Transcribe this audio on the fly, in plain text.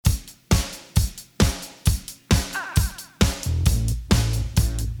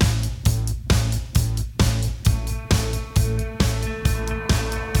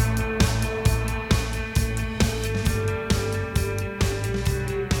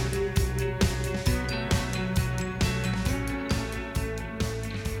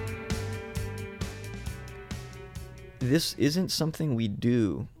this isn't something we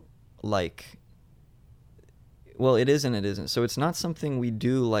do like, well, it is and it isn't. So it's not something we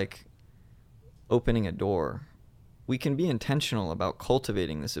do like opening a door. We can be intentional about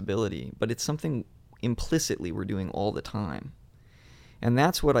cultivating this ability, but it's something implicitly we're doing all the time. And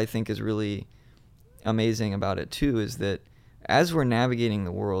that's what I think is really amazing about it too, is that as we're navigating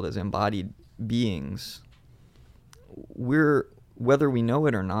the world as embodied beings, whether we know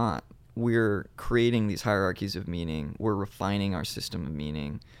it or not, we're creating these hierarchies of meaning. We're refining our system of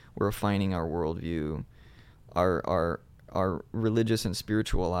meaning. We're refining our worldview. Our religious and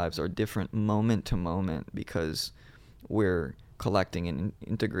spiritual lives are different moment to moment because we're collecting and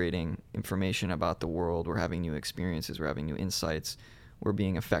integrating information about the world. We're having new experiences. We're having new insights. We're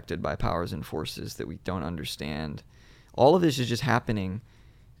being affected by powers and forces that we don't understand. All of this is just happening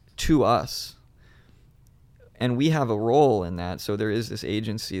to us. And we have a role in that. So there is this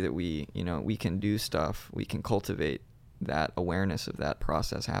agency that we can do stuff. We can cultivate that awareness of that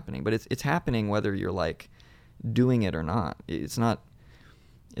process happening. But it's happening whether you're like doing it or not. It's not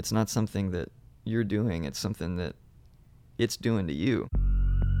something that you're doing. It's something that it's doing to you.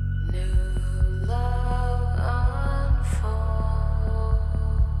 New love unfolds,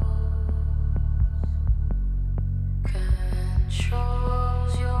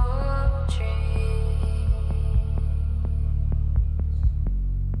 controls your dreams,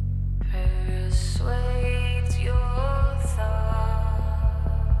 persuades your thoughts,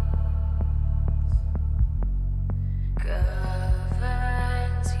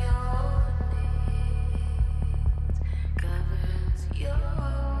 governs your needs, governs your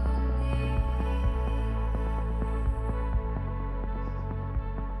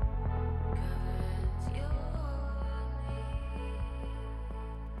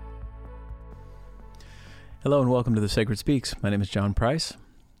Hello and welcome to The Sacred Speaks. My name is John Price,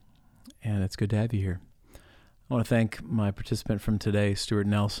 and it's good to have you here. I want to thank my participant from today, Stuart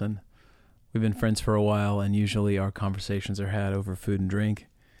Nelson. We've been friends for a while, and usually our conversations are had over food and drink,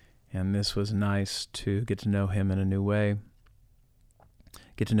 and this was nice to get to know him in a new way,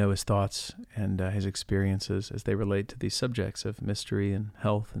 get to know his thoughts and his experiences as they relate to these subjects of mystery and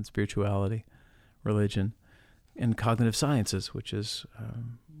health and spirituality, religion, and cognitive sciences, which is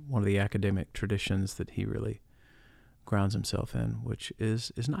one of the academic traditions that he really grounds himself in, which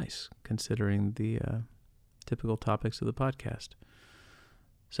is nice considering the typical topics of the podcast.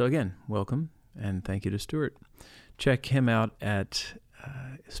 So again, welcome, and thank you to Stuart. Check him out at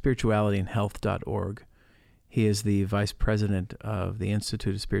spiritualityandhealth.org. He is the vice president of the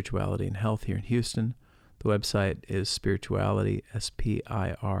Institute of Spirituality and Health here in Houston. The website is spirituality,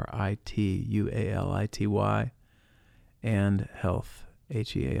 spirituality, and health,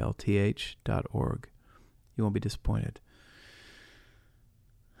 health.org. You won't be disappointed.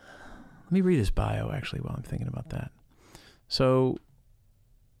 Let me read his bio, actually, while I'm thinking about that. So,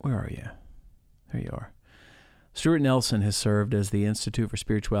 where are you? There you are. Stuart Nelson has served as the Institute for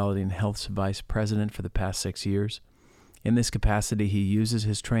Spirituality and Health's vice president for the past 6 years. In this capacity, he uses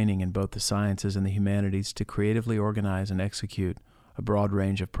his training in both the sciences and the humanities to creatively organize and execute a broad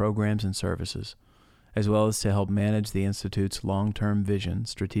range of programs and services, as well as to help manage the Institute's long-term vision,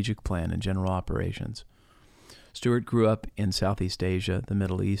 strategic plan, and general operations. Stuart grew up in Southeast Asia, the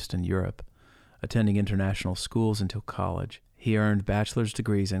Middle East, and Europe, attending international schools until college. He earned bachelor's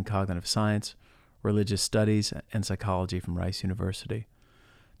degrees in cognitive science, religious studies, and psychology from Rice University.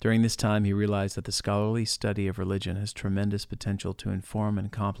 During this time, he realized that the scholarly study of religion has tremendous potential to inform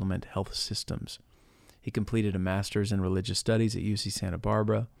and complement health systems. He completed a master's in religious studies at UC Santa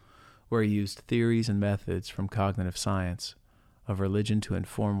Barbara, where he used theories and methods from cognitive science of religion to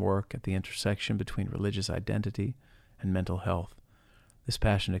inform work at the intersection between religious identity and mental health. This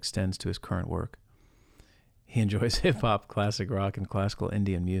passion extends to his current work. He enjoys hip-hop, classic rock, and classical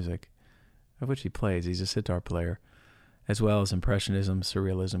Indian music, of which he plays. He's a sitar player, as well as impressionism,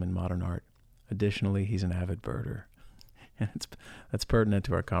 surrealism, and modern art. Additionally, he's an avid birder. And that's pertinent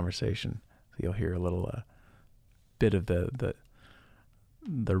to our conversation. So you'll hear a little bit of the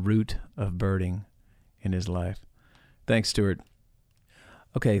root of birding in his life. Thanks, Stuart.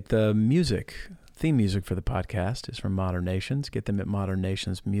 Okay, the theme music for the podcast is from Modern Nations. Get them at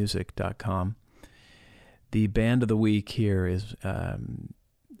modernnationsmusic.com. The band of the week here is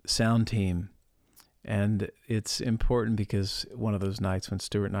Sound Team, and it's important because one of those nights when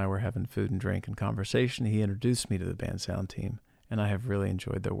Stuart and I were having food and drink and conversation, he introduced me to the band Sound Team, and I have really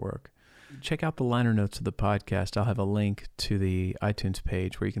enjoyed their work. Check out the liner notes of the podcast. I'll have a link to the iTunes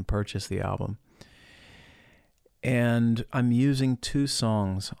page where you can purchase the album. And I'm using 2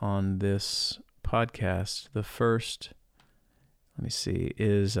 songs on this podcast. The first,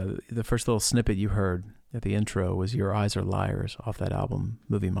 is the first little snippet you heard at the intro was Your Eyes Are Liars off that album,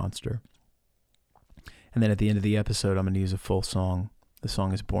 Movie Monster. And then at the end of the episode, I'm going to use a full song. The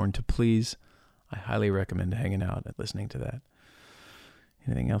song is Born to Please. I highly recommend hanging out and listening to that.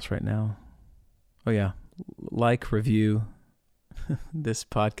 Anything else right now? Oh yeah, like, review this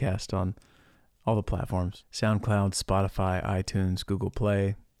podcast on all the platforms: SoundCloud, Spotify, iTunes, Google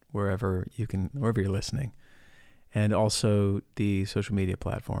Play, wherever you're listening. And also the social media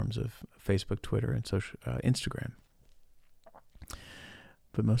platforms of Facebook, Twitter, and Instagram.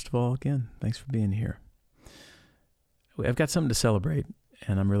 But most of all, again, thanks for being here. I've got something to celebrate,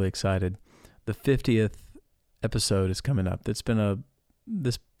 and I'm really excited. The 50th episode is coming up. This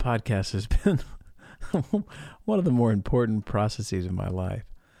podcast has been one of the more important processes of my life.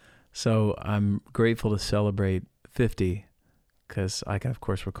 So I'm grateful to celebrate 50 because I can, of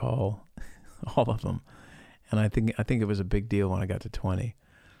course, recall all of them. And I think it was a big deal when I got to 20.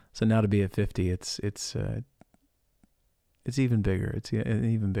 So now to be at 50, it's even bigger. It's an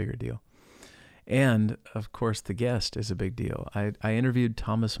even bigger deal. And of course, the guest is a big deal. I interviewed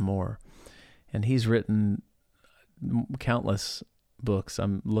Thomas More, and he's written countless books.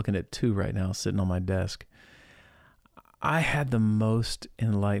 I'm looking at 2 right now, sitting on my desk. I had the most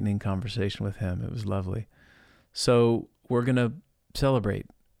enlightening conversation with him. It was lovely. So we're gonna celebrate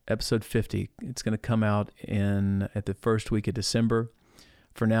episode 50. It's going to come out at the first week of December.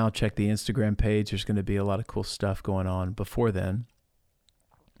 For now, check the Instagram page. There's going to be a lot of cool stuff going on before then.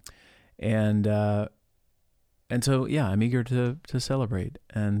 And so, yeah, I'm eager to celebrate.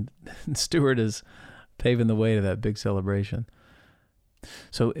 And Stuart is paving the way to that big celebration.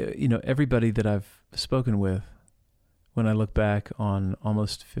 So, everybody that I've spoken with, when I look back on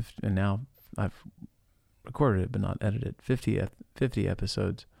almost 50, and now I've recorded it but not edited, 50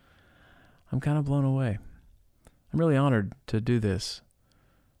 episodes, I'm kind of blown away. I'm really honored to do this.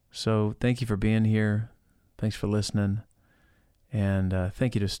 So thank you for being here. Thanks for listening. And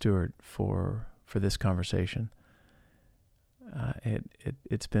thank you to Stuart for this conversation.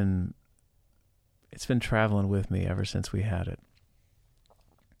 It's been traveling with me ever since we had it.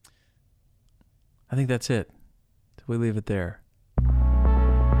 I think that's it. We leave it there.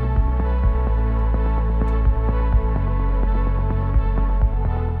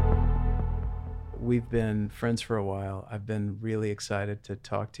 We've been friends for a while. I've been really excited to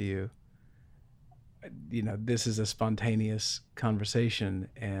talk to you. This is a spontaneous conversation,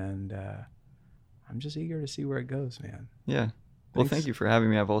 and I'm just eager to see where it goes, man. Yeah. Well, thank you for having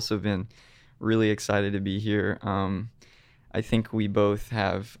me. I've also been really excited to be here. I think we both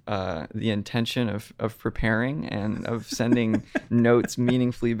have the intention of preparing and of sending notes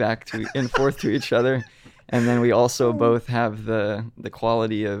meaningfully back and forth to each other. And then we also both have the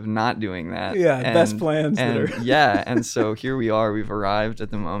quality of not doing that. Yeah, best plans. Yeah, and so here we are. We've arrived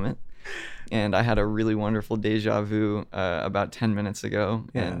at the moment. And I had a really wonderful deja vu about 10 minutes ago,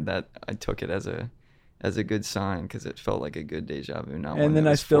 and that I took it as a good sign because it felt like a good deja vu. And then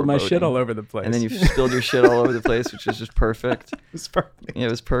I spilled my shit all over the place. And then you spilled your shit all over the place, which is just perfect. It was perfect. Yeah, it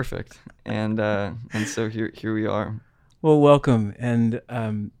was perfect. And so here we are. Well, welcome. And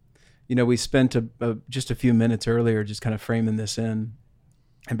we spent just a few minutes earlier just kind of framing this in.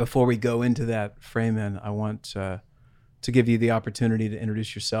 And before we go into that frame in, I want to give you the opportunity to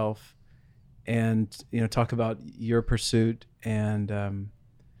introduce yourself and, talk about your pursuit and kind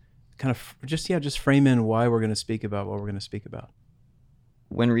of just frame in why we're going to speak about what we're going to speak about.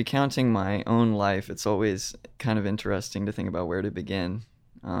 When recounting my own life, it's always kind of interesting to think about where to begin.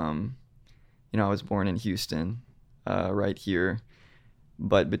 I was born in Houston, right here.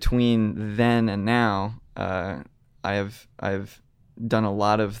 But between then and now, I've done a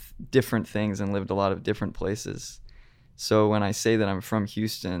lot of different things and lived a lot of different places. So when I say that I'm from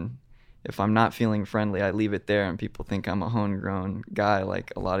Houston, if I'm not feeling friendly, I leave it there, and people think I'm a homegrown guy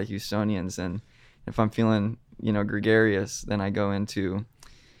like a lot of Houstonians. And if I'm feeling, gregarious, then I go into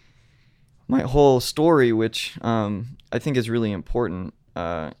my whole story, which I think is really important.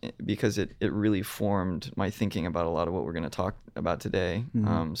 Because it really formed my thinking about a lot of what we're going to talk about today.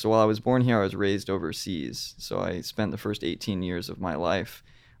 Mm-hmm. So while I was born here, I was raised overseas. So I spent the first 18 years of my life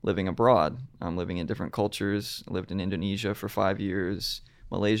living abroad, living in different cultures. I lived in Indonesia for 5 years,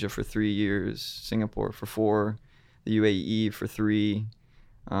 Malaysia for 3 years, Singapore for 4, the UAE for 3,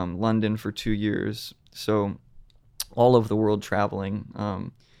 London for 2 years. So all over the world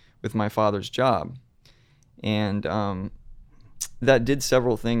traveling with my father's job. And that did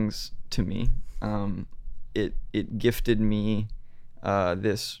several things to me. It gifted me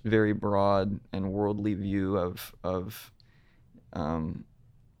this very broad and worldly view of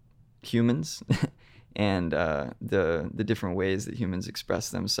humans, and the different ways that humans express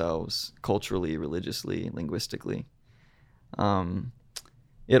themselves culturally, religiously, linguistically.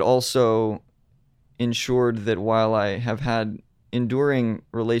 It also ensured that while I have had enduring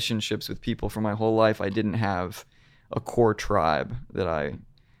relationships with people for my whole life, I didn't have a core tribe that I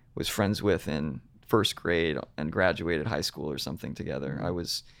was friends with in first grade and graduated high school or something together. I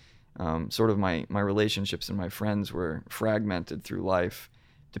was sort of my relationships and my friends were fragmented through life,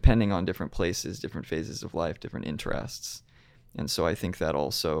 depending on different places, different phases of life, different interests. And so I think that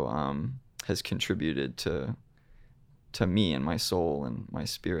also has contributed to me and my soul and my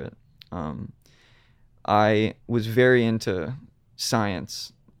spirit. I was very into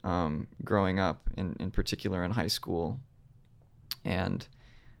science growing up, in particular in high school. And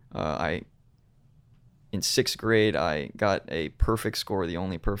in sixth grade, I got a perfect score, the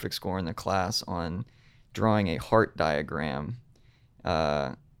only perfect score in the class, on drawing a heart diagram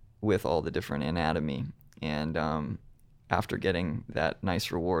with all the different anatomy. And after getting that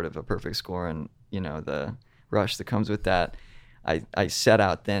nice reward of a perfect score and, the rush that comes with that, I set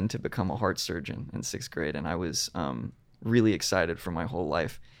out then to become a heart surgeon in sixth grade. And I was really excited for my whole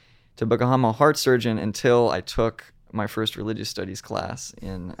life to become a heart surgeon until I took my first religious studies class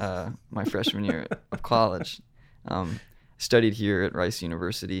in my freshman year of college. Studied here at Rice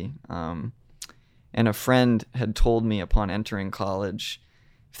University. And a friend had told me upon entering college,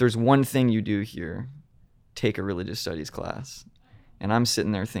 if there's one thing you do here, take a religious studies class. And I'm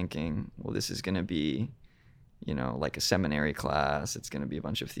sitting there thinking, well, this is going to be, like a seminary class. It's going to be a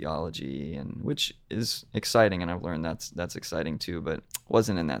bunch of theology, and which is exciting. And I've learned that's exciting too, but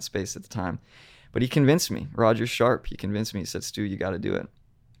wasn't in that space at the time. But he convinced me, Roger Sharp, he convinced me. He said, Stu, you got to do it.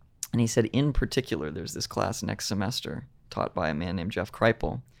 And he said, in particular, there's this class next semester taught by a man named Jeff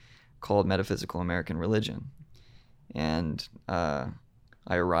Kripal called Metaphysical American Religion. And I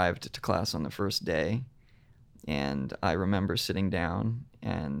arrived to class on the first day, and I remember sitting down,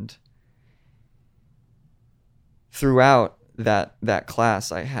 and throughout that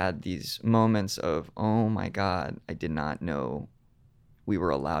class, I had these moments of, oh my God, I did not know we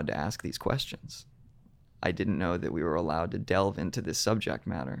were allowed to ask these questions. I didn't know that we were allowed to delve into this subject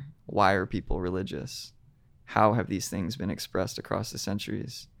matter. Why are people religious? How have these things been expressed across the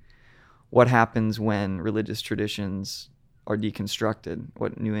centuries? What happens when religious traditions are deconstructed?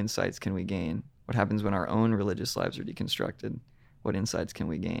 What new insights can we gain? What happens when our own religious lives are deconstructed? What insights can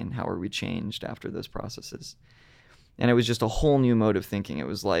we gain? How are we changed after those processes? And it was just a whole new mode of thinking. It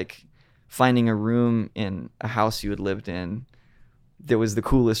was like finding a room in a house you had lived in that was the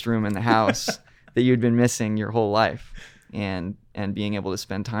coolest room in the house that you'd been missing your whole life, and being able to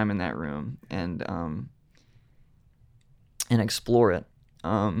spend time in that room and explore it.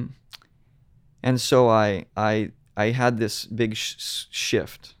 And so I had this big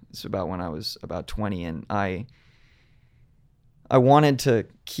shift. It's about when I was about 20, and I wanted to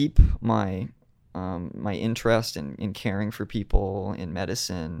keep my interest in caring for people, in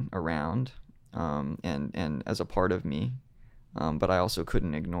medicine around, and as a part of me. But I also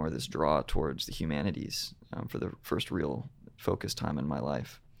couldn't ignore this draw towards the humanities for the first real focused time in my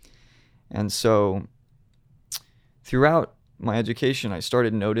life. And so throughout my education, I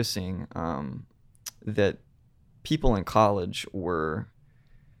started noticing that people in college were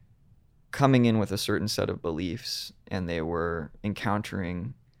coming in with a certain set of beliefs, and they were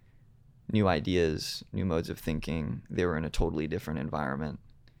encountering new ideas, new modes of thinking. They were in a totally different environment.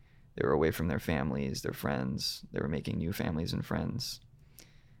 They were away from their families, their friends. They were making new families and friends,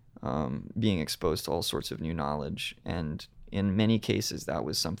 being exposed to all sorts of new knowledge. And in many cases, that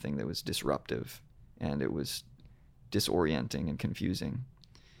was something that was disruptive, and it was disorienting and confusing.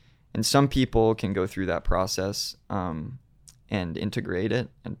 And some people can go through that process and integrate it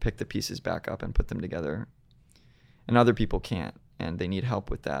and pick the pieces back up and put them together. And other people can't, and they need help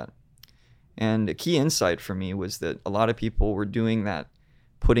with that. And a key insight for me was that a lot of people were doing that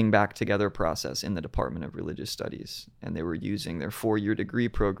putting back together process in the Department of Religious Studies, and they were using their 4-year degree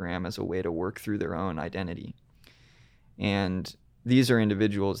program as a way to work through their own identity. And these are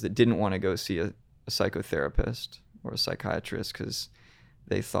individuals that didn't want to go see a psychotherapist or a psychiatrist because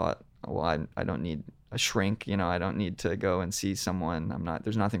they thought, well, I don't need a shrink, I don't need to go and see someone.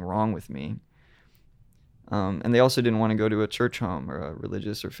 There's nothing wrong with me. And they also didn't want to go to a church home or a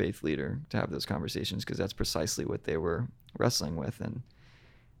religious or faith leader to have those conversations, because that's precisely what they were wrestling with. And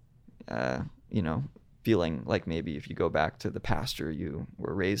feeling like maybe if you go back to the pastor you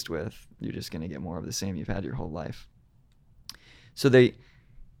were raised with, you're just going to get more of the same you've had your whole life. So there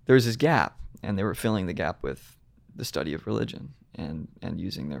was this gap, and they were filling the gap with the study of religion and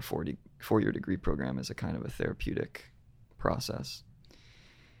using their 4-year degree program as a kind of a therapeutic process.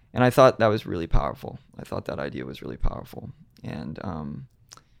 And I thought that was really powerful. I thought that idea was really powerful. And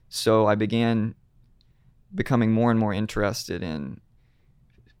so I began becoming more and more interested in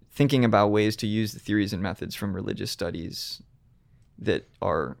thinking about ways to use the theories and methods from religious studies that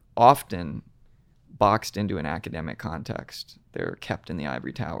are often boxed into an academic context. They're kept in the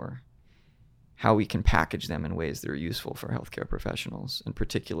ivory tower. How we can package them in ways that are useful for healthcare professionals, in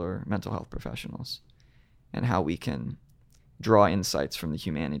particular mental health professionals, and how we can draw insights from the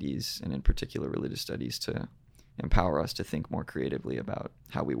humanities, and in particular religious studies, to empower us to think more creatively about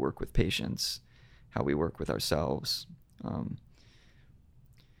how we work with patients, how we work with ourselves.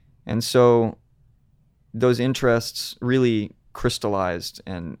 And so those interests really crystallized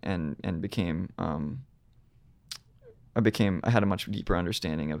and became, I had a much deeper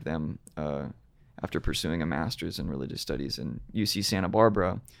understanding of them after pursuing a master's in religious studies in UC Santa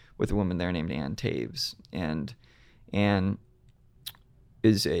Barbara with a woman there named Ann Taves. And Ann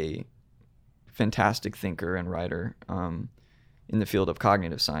is a fantastic thinker and writer in the field of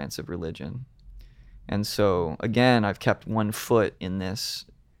cognitive science of religion. And so, again, I've kept one foot in this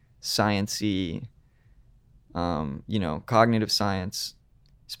science-y, cognitive science,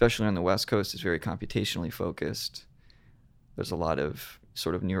 especially on the West Coast, is very computationally focused. There's a lot of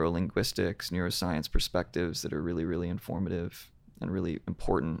sort of neurolinguistics, neuroscience perspectives that are really, really informative and really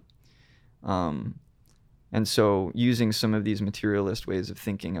important. And so using some of these materialist ways of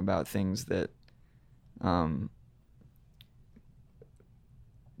thinking about things that are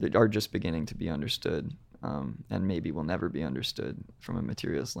just beginning to be understood, and maybe will never be understood from a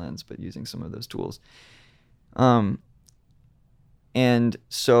materialist lens, but using some of those tools. And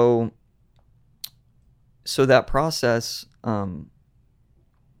so that process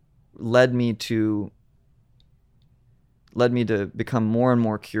led me to become more and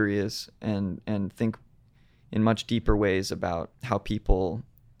more curious and think in much deeper ways about how people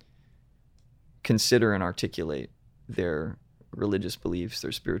consider and articulate their religious beliefs,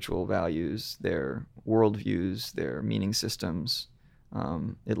 their spiritual values, their worldviews, their meaning systems.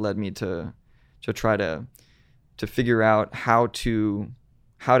 It led me to try to figure out how to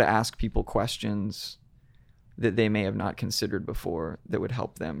ask people questions that they may have not considered before, that would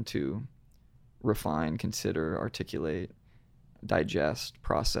help them to refine, consider, articulate, digest,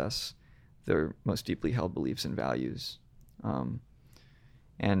 process their most deeply held beliefs and values.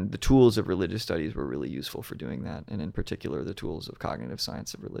 And the tools of religious studies were really useful for doing that, and in particular, the tools of cognitive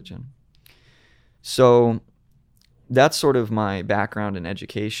science of religion. So that's sort of my background in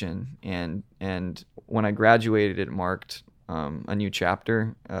education, and when I graduated, it marked a new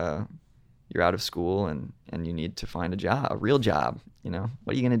chapter. You're out of school, and you need to find a real job. What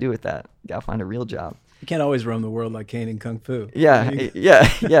are you going to do with that? You got to find a real job. You can't always roam the world like Caine in Kung Fu. Yeah.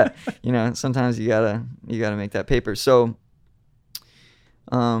 Sometimes you gotta make that paper. So,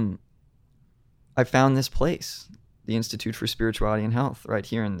 I found this place, the Institute for Spirituality and Health, right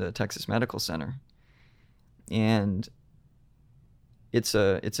here in the Texas Medical Center, and it's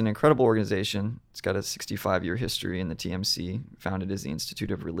an incredible organization. It's got a 65-year history in the TMC, founded as the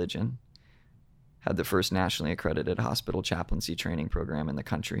Institute of Religion. Had the first nationally accredited hospital chaplaincy training program in the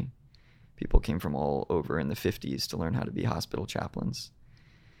country. People came from all over in the 50s to learn how to be hospital chaplains.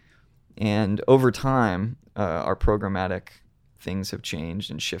 And over time, our programmatic things have changed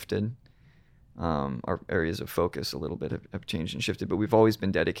and shifted. Our areas of focus a little bit have changed and shifted, but we've always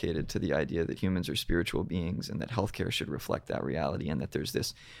been dedicated to the idea that humans are spiritual beings and that healthcare should reflect that reality, and that there's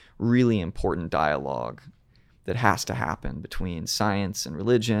this really important dialogue that has to happen between science and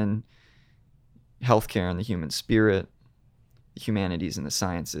religion, healthcare and the human spirit, the humanities and the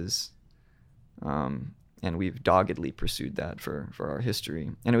sciences. And we've doggedly pursued that for our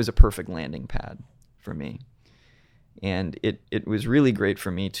history. And it was a perfect landing pad for me. And it was really great for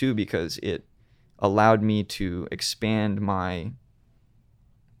me too, because it allowed me to expand my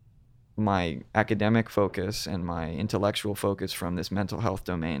academic focus and my intellectual focus from this mental health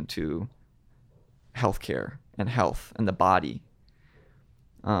domain to healthcare and health and the body,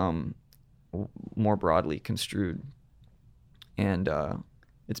 more broadly construed. And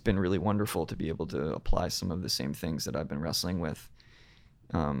it's been really wonderful to be able to apply some of the same things that I've been wrestling with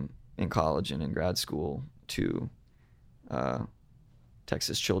in college and in grad school to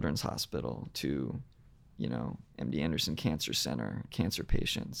Texas Children's Hospital, to MD Anderson Cancer Center, cancer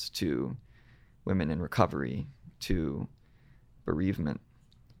patients, to women in recovery, to bereavement,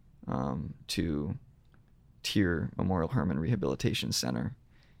 to TIER Memorial Hermann Rehabilitation Center,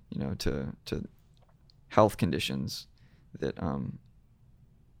 to health conditions that are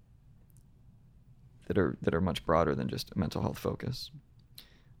much broader than just a mental health focus.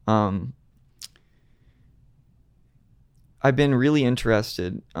 I've been really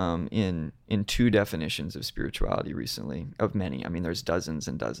interested in two definitions of spirituality recently, of many. I mean, there's dozens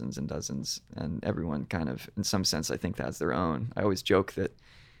and dozens and dozens, and everyone kind of, in some sense, I think has their own. I always joke that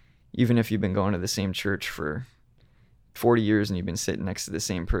even if you've been going to the same church for 40 years and you've been sitting next to the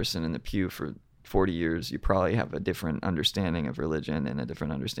same person in the pew for 40 years, you probably have a different understanding of religion and a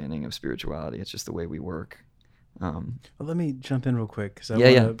different understanding of spirituality. It's just the way we work. Well, let me jump in real quick.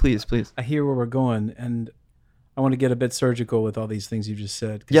 Cause Please. I hear where we're going, and I want to get a bit surgical with all these things you just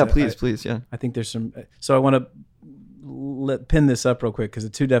said. Yeah, please. Yeah. I think there's some, so I want to pin this up real quick, because the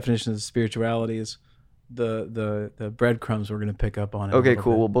two definitions of spirituality is the breadcrumbs we're going to pick up on. Okay,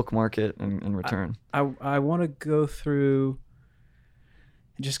 cool. We'll bookmark it and return. I want to go through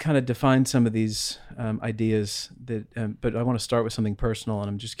and just kind of define some of these ideas that, but I want to start with something personal, and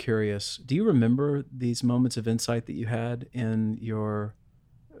I'm just curious. Do you remember these moments of insight that you had in your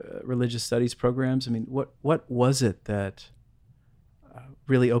religious studies programs? I mean, what was it that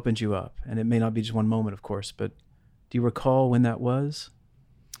really opened you up? And it may not be just one moment, of course, but do you recall when that was?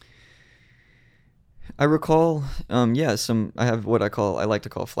 I recall, I have what I like to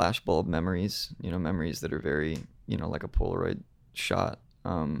call flashbulb memories, memories that are very, like a Polaroid shot.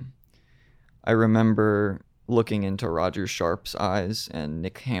 I remember looking into Roger Sharp's eyes and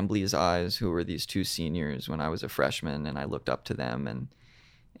Nick Hambley's eyes, who were these two seniors when I was a freshman, and I looked up to them, and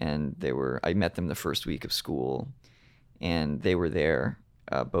I met them the first week of school, and they were there,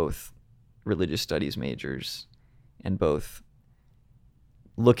 both religious studies majors, and both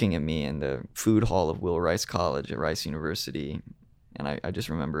looking at me in the food hall of Will Rice College at Rice University. And I just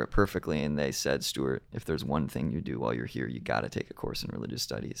remember it perfectly. And they said, "Stuart, if there's one thing you do while you're here, you got to take a course in religious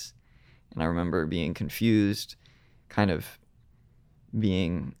studies." And I remember being confused, kind of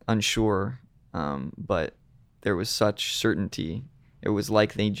being unsure, but there was such certainty. It was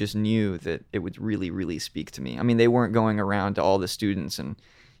like they just knew that it would really, really speak to me. I mean, they weren't going around to all the students and,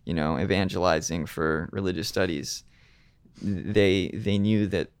 evangelizing for religious studies. They knew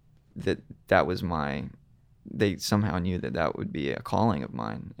that was they somehow knew that would be a calling of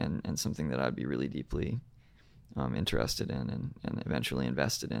mine, and something that I'd be really deeply interested in and eventually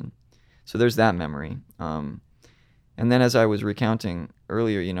invested in. So there's that memory. And then, as I was recounting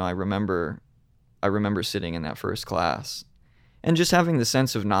earlier, I remember sitting in that first class and just having the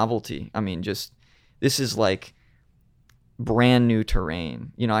sense of novelty. I mean, this is like brand new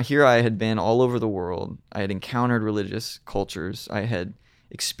terrain. Here I had been all over the world. I had encountered religious cultures. I had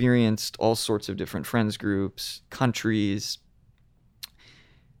experienced all sorts of different friends groups, countries,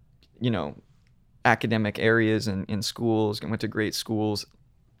 academic areas in schools. I went to great schools,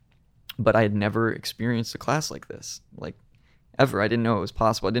 but I had never experienced a class like this, like ever. I didn't know it was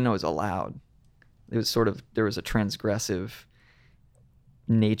possible. I didn't know it was allowed. It was there was a transgressive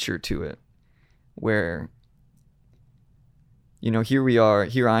nature to it, where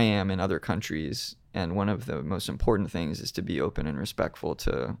here I am in other countries, and one of the most important things is to be open and respectful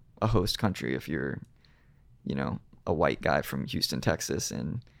to a host country. If you're, a white guy from Houston, Texas,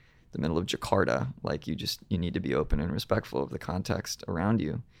 in the middle of Jakarta, like you need to be open and respectful of the context around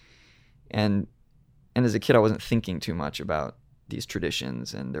you. And as a kid, I wasn't thinking too much about these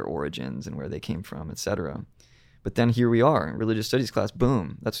traditions and their origins and where they came from, etc. But then here we are in religious studies class.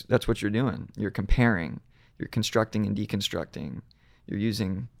 Boom, that's what you're doing. You're comparing, you're constructing and deconstructing. You're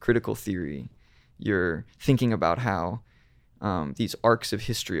using critical theory. You're thinking about how these arcs of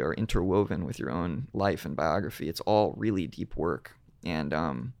history are interwoven with your own life and biography. It's all really deep work.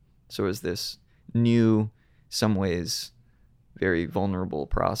 And so is this new, some ways, very vulnerable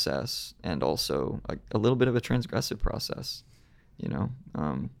process, and also a little bit of a transgressive process,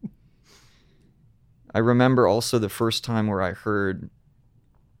 I remember also the first time where I heard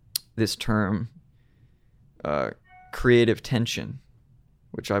this term, creative tension,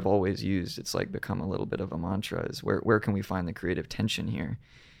 which I've always used. It's like become a little bit of a mantra, is where can we find the creative tension here?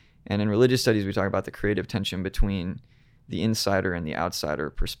 And in religious studies, we talk about the creative tension between the insider and the outsider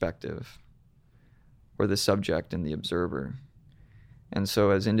perspective, or the subject and the observer. And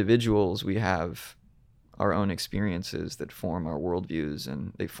so as individuals, we have our own experiences that form our worldviews,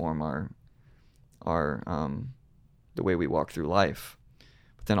 and they form our the way we walk through life.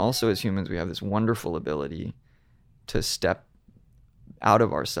 But then also as humans, we have this wonderful ability to step out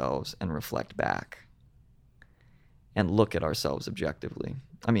of ourselves and reflect back and look at ourselves objectively.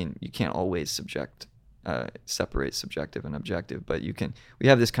 I mean, you can't always separate subjective and objective, but we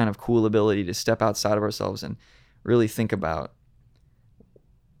have this kind of cool ability to step outside of ourselves and really think about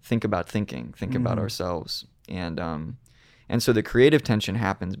ourselves. And so the creative tension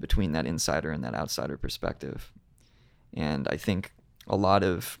happens between that insider and that outsider perspective. And I think a lot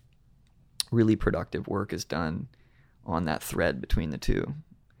of really productive work is done on that thread between the two.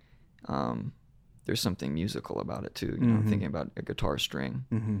 There's something musical about it too. You know, thinking about a guitar string,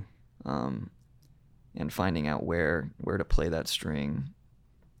 and finding out where to play that string,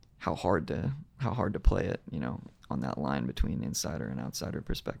 how hard to play it. You know, on that line between insider and outsider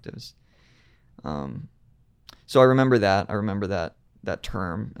perspectives. So I remember that. I remember that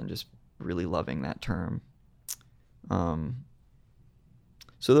term and just really loving that term.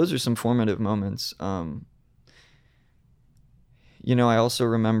 So those are some formative moments. You know, I also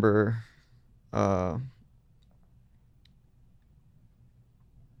remember the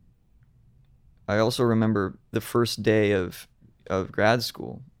first day of grad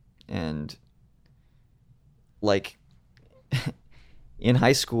school, and like in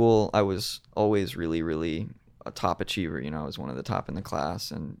high school, I was always really, really a top achiever. You know, I was one of the top in the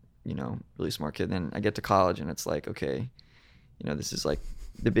class, and you know, really smart kid. Then I get to college, and it's like, okay, you know, this is like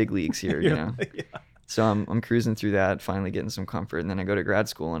the big leagues here. You know. Yeah. So I'm cruising through that, finally getting some comfort, and then I go to grad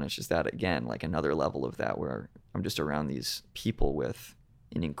school, and it's just that again, like another level of that, where I'm just around these people with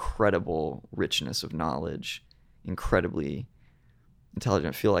an incredible richness of knowledge, incredibly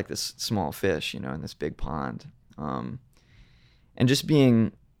intelligent. I feel like this small fish, you know, in this big pond, and just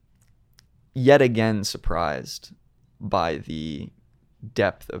being yet again surprised by the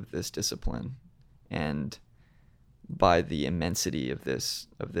depth of this discipline and by the immensity of this.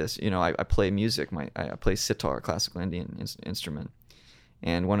 You know, I play music. I play sitar, classical Indian instrument,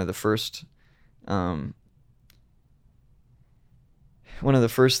 and one of the first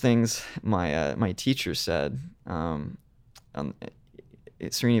things my teacher said,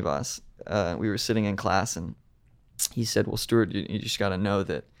 Srinivas, we were sitting in class, and he said, "Well, Stuart, you just got to know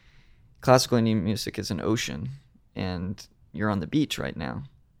that classical Indian music is an ocean, and you're on the beach right now.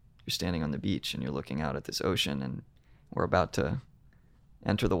 You're standing on the beach, and you're looking out at this ocean, and we're about to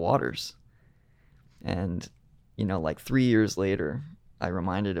enter the waters." And, you know, like 3 years later, I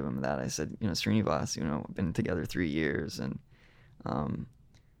reminded him of that. I said, you know, Srinivas, you know, we've been together 3 years, and, you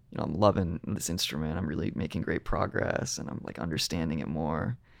know, I'm loving this instrument. I'm really making great progress, and I'm like understanding it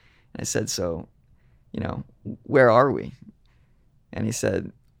more. And I said, so, you know, where are we? And he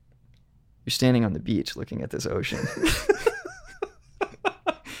said, you're standing on the beach looking at this ocean.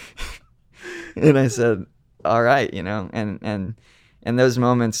 And I said, all right, you know, and those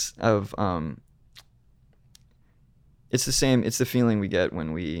moments of, it's the feeling we get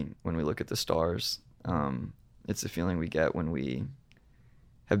when we look at the stars. It's the feeling we get when we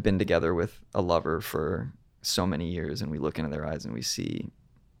have been together with a lover for so many years, and we look into their eyes and we see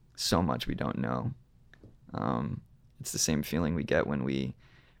so much we don't know. It's the same feeling we get when we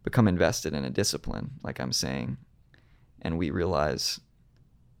become invested in a discipline, like I'm saying, and we realize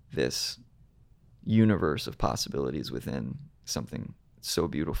this universe of possibilities within something so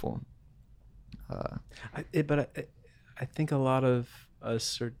beautiful. I think a lot of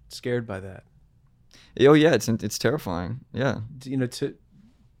us are scared by that. Oh yeah, it's terrifying. Yeah, you know, to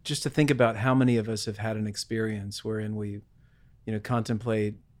think about how many of us have had an experience wherein we, you know,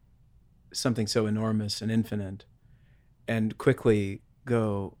 contemplate something so enormous and infinite, and quickly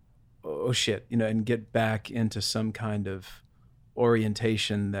go, oh shit, you know, and get back into some kind of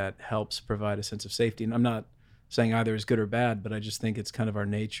orientation that helps provide a sense of safety. And I'm not saying either is good or bad, but I just think it's kind of our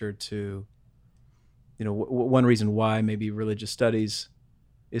nature to, you know, one reason why maybe religious studies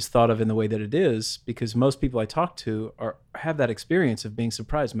is thought of in the way that it is, because most people I talk to have that experience of being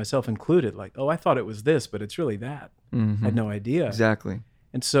surprised, myself included, like, oh, I thought it was this, but it's really that. I had no idea. Exactly.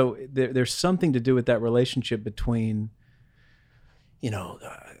 And so there's something to do with that relationship between, you know,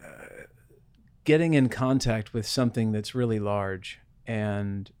 getting in contact with something that's really large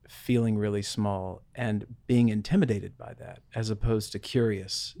and feeling really small and being intimidated by that, as opposed to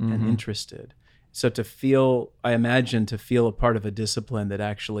curious and interested. So I imagine to feel a part of a discipline that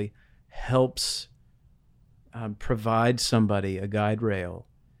actually helps provide somebody a guide rail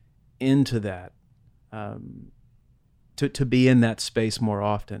into that, to be in that space more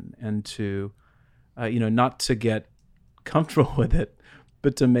often, and to, you know, not to get comfortable with it,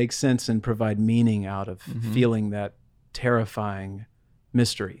 but to make sense and provide meaning out of feeling that terrifying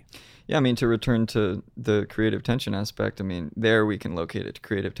mystery. Yeah, I mean, to return to the creative tension aspect, I mean, there we can locate it,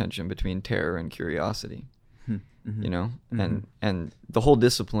 creative tension between terror and curiosity, you know? And the whole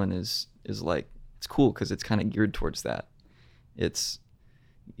discipline is like, it's cool because it's kind of geared towards that. It's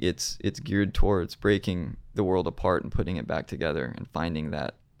geared towards breaking the world apart and putting it back together, and finding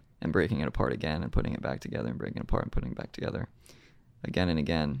that, and breaking it apart again and putting it back together, and breaking it apart and putting it back together again and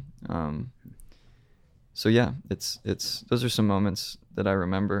again. So yeah, it's those are some moments that I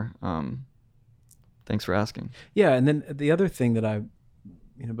remember. Thanks for asking. Yeah, and then the other thing that I,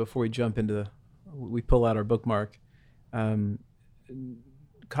 you know, before we jump into we pull out our bookmark,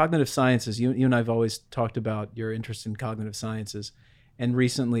 Cognitive sciences, you and I've always talked about your interest in cognitive sciences, and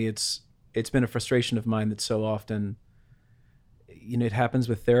recently it's been a frustration of mine that so often, it happens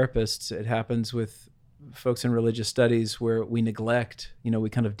with therapists, it happens with folks in religious studies, where we neglect, we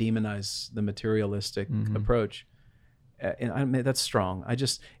kind of demonize the materialistic approach. And I mean, that's strong.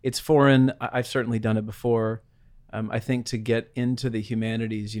 It's foreign. I've certainly done it before. I think to get into the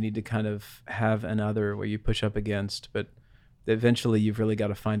humanities, you need to kind of have another where you push up against, but eventually you've really got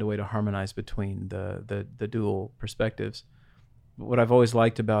to find a way to harmonize between the dual perspectives. What I've always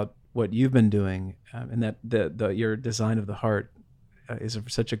liked about what you've been doing, and that your design of the heart is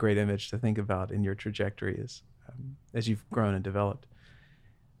such a great image to think about in your trajectory as you've grown and developed,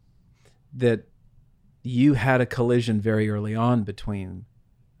 that you had a collision very early on between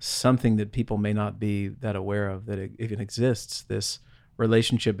something that people may not be that aware of, that it even exists, this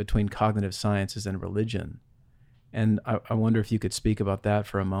relationship between cognitive sciences and religion. And I wonder if you could speak about that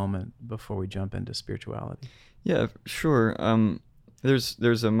for a moment before we jump into spirituality. Yeah, sure.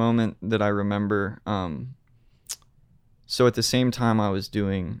 There's a moment that I remember. So at the same time I was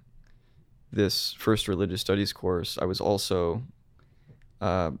doing this first religious studies course, I was also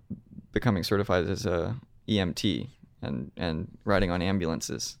becoming certified as a EMT and riding on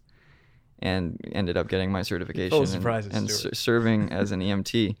ambulances, and ended up getting my certification Full of surprises, and Stuart. serving as an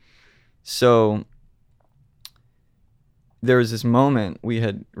EMT. So there was this moment, we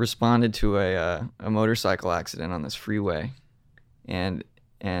had responded to a motorcycle accident on this freeway, and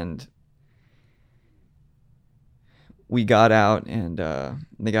we got out, and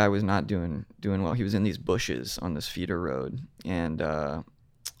the guy was not doing well. He was in these bushes on this feeder road, and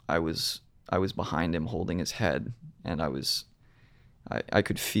I was behind him holding his head, and I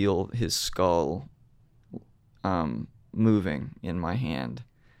could feel his skull moving in my hand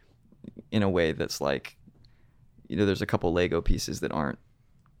in a way that's like, there's a couple Lego pieces that aren't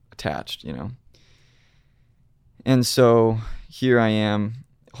attached, And so here I am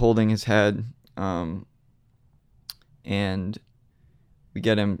holding his head, and we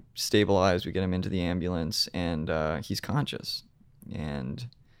get him stabilized, we get him into the ambulance, and he's conscious. And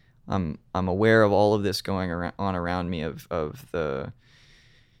I'm aware of all of this going on around me, of the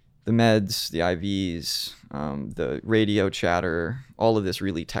meds, the IVs, the radio chatter, all of this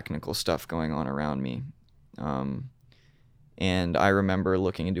really technical stuff going on around me. And I remember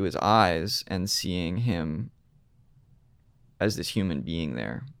looking into his eyes and seeing him as this human being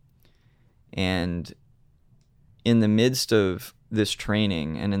there. And in the midst of this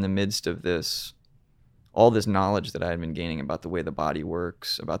training, and in the midst of all this knowledge that I had been gaining about the way the body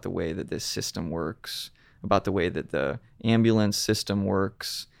works, about the way that this system works, about the way that the ambulance system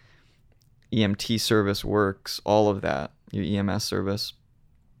works, EMT service works, all of that, your EMS service,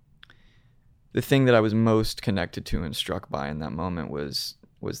 the thing that I was most connected to and struck by in that moment was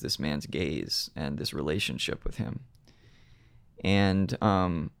this man's gaze and this relationship with him. And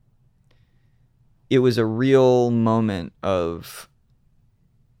it was a real moment of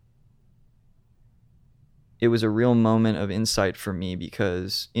insight for me,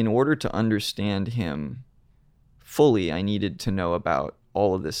 because in order to understand him fully, I needed to know about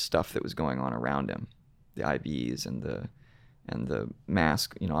all of this stuff that was going on around him, the IVs and the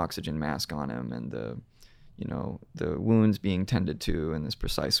mask, oxygen mask on him, and the wounds being tended to in this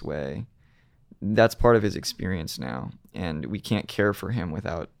precise way. That's part of his experience now, and we can't care for him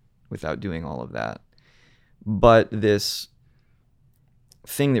without doing all of that. But this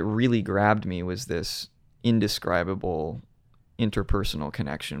thing that really grabbed me was this indescribable interpersonal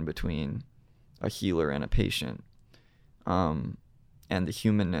connection between a healer and a patient, and the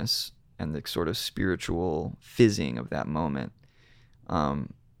humanness and the sort of spiritual fizzing of that moment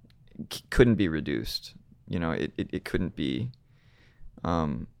couldn't be reduced. It couldn't be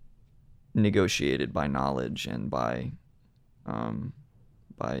negotiated by knowledge and by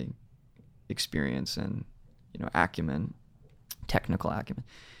experience and acumen, technical acumen.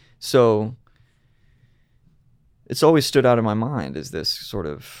 So it's always stood out in my mind as this sort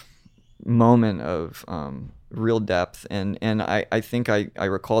of moment of real depth, and I think I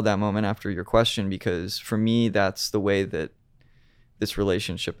recalled that moment after your question, because for me that's the way that this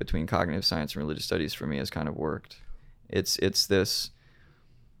relationship between cognitive science and religious studies for me has kind of worked. It's this.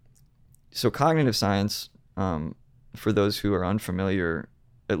 So cognitive science, for those who are unfamiliar,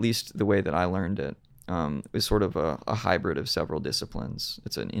 at least the way that I learned it, is sort of a hybrid of several disciplines.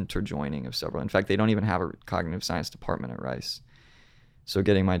 It's an interjoining of several. In fact, they don't even have a cognitive science department at Rice. So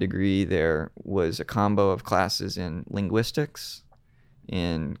getting my degree there was a combo of classes in linguistics,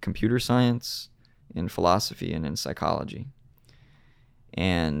 in computer science, in philosophy, and in psychology.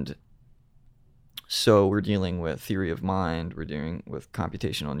 And So we're dealing with theory of mind, we're dealing with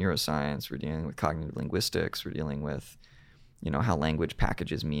computational neuroscience, we're dealing with cognitive linguistics, we're dealing with, how language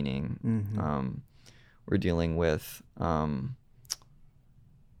packages meaning. We're dealing with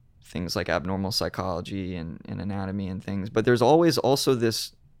things like abnormal psychology and anatomy and things. But there's always also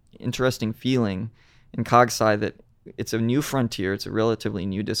this interesting feeling in CogSci that it's a new frontier, it's a relatively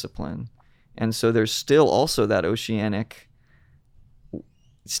new discipline. And so there's still also that oceanic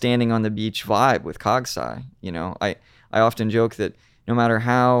standing on the beach vibe with CogSci. I often joke that no matter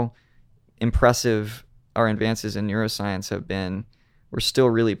how impressive our advances in neuroscience have been, we're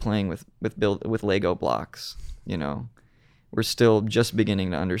still really playing with Lego blocks. We're still just beginning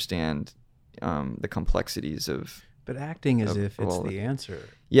to understand the complexities of. But acting as if it's the answer.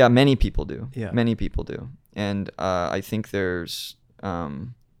 Yeah, many people do. Yeah. Many people do, and I think there's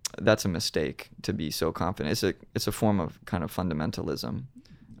that's a mistake to be so confident. It's a form of kind of fundamentalism.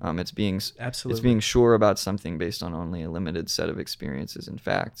 It's being Absolutely. It's being sure about something based on only a limited set of experiences and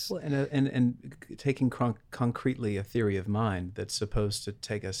facts. Well, and taking concretely a theory of mind that's supposed to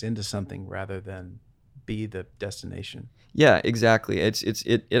take us into something rather than be the destination. Yeah, exactly.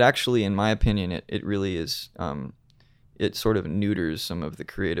 It actually, in my opinion, it really is. It sort of neuters some of the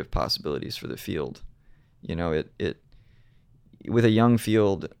creative possibilities for the field. It with a young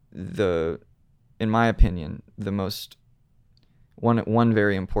field, in my opinion, the most one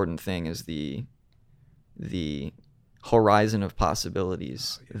very important thing is the horizon of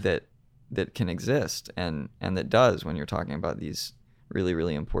possibilities that can exist and that does when you're talking about these really,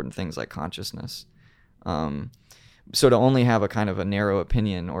 really important things like consciousness. So to only have a kind of a narrow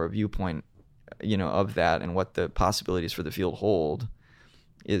opinion or a viewpoint, of that and what the possibilities for the field hold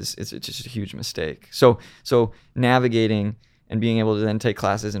it's just a huge mistake. So navigating and being able to then take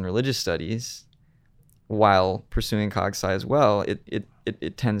classes in religious studies while pursuing CogSci as well,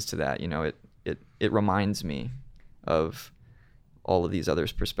 it tends to that. It reminds me of all of these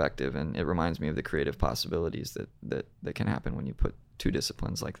others' perspective, and it reminds me of the creative possibilities that can happen when you put two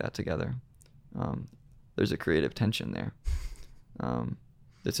disciplines like that together. There's a creative tension there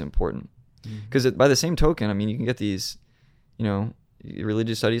that's important. Because by the same token, you can get these,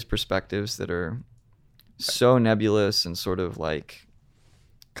 religious studies perspectives that are so nebulous and sort of like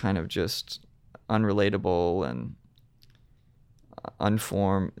kind of just unrelatable and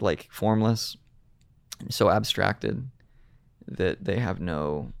formless, so abstracted that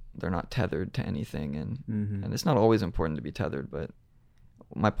they're not tethered to anything. And it's not always important to be tethered, but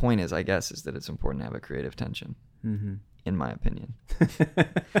my point is, I guess, is that it's important to have a creative tension, in my opinion.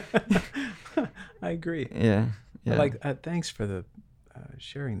 I agree. Yeah. Thanks for the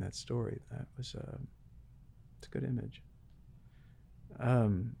sharing that story. That was it's a good image. Are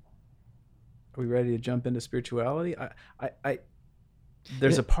we ready to jump into spirituality?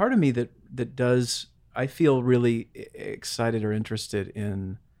 There's a part of me that does. I feel really excited or interested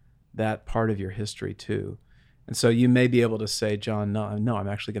in that part of your history too. And so you may be able to say, John, no, I'm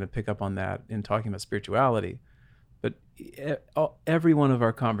actually going to pick up on that in talking about spirituality. But every one of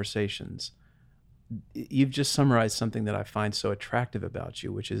our conversations, you've just summarized something that I find so attractive about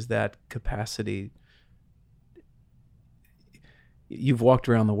you, which is that capacity. You've walked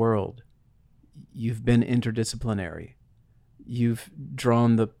around the world. You've been interdisciplinary. You've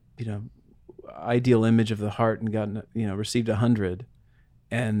drawn the, ideal image of the heart and gotten, received 100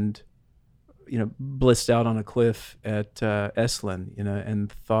 and, blissed out on a cliff at Esalen,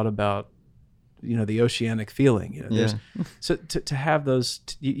 and thought about, the oceanic feeling, So to have those,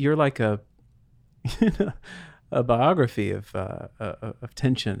 you're like a biography of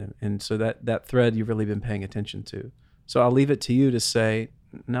tension. And so that thread you've really been paying attention to. So I'll leave it to you to say,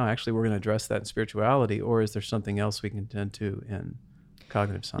 no, actually we're going to address that in spirituality, or is there something else we can tend to in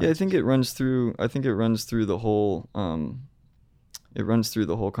cognitive science? Yeah, I think it runs through the whole,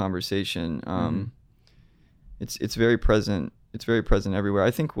 conversation. It's very present. It's very present everywhere.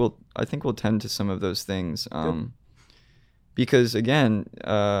 I think we'll tend to some of those things, because again,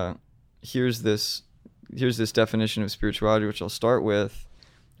 here's this definition of spirituality, which I'll start with,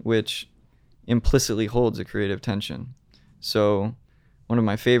 which implicitly holds a creative tension. So one of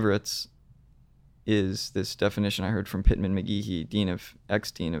my favorites is this definition I heard from Pittman McGehee,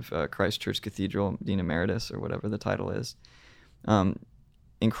 ex-dean of Christ Church Cathedral, Dean Emeritus, or whatever the title is.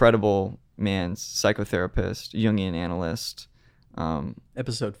 Incredible man, psychotherapist, Jungian analyst.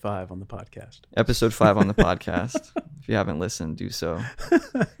 Episode 5 on the podcast. If you haven't listened, do so.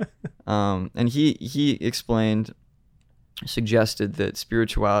 And he suggested that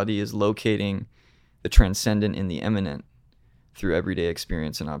spirituality is locating the transcendent in the immanent through everyday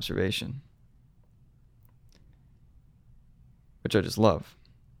experience and observation, which I just love.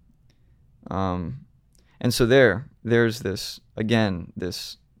 And so there's this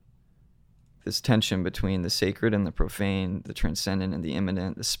tension between the sacred and the profane, the transcendent and the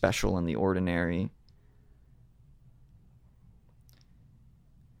immanent, the special and the ordinary.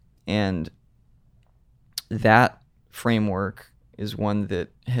 And that framework is one that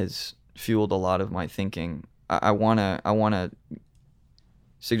has fueled a lot of my thinking. I wanna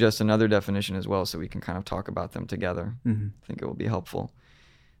suggest another definition as well, so we can kind of talk about them together. Mm-hmm. I think it will be helpful.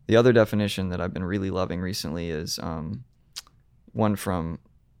 The other definition that I've been really loving recently is one from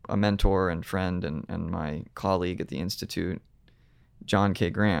a mentor and friend and my colleague at the Institute, John K.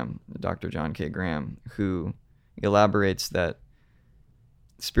 Graham, Dr. John K. Graham, who elaborates that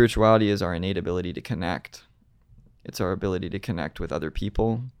spirituality is our innate ability to connect. It's our ability to connect with other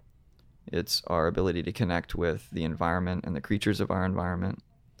people. It's our ability to connect with the environment and the creatures of our environment.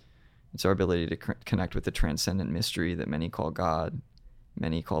 It's our ability to connect with the transcendent mystery that many call God,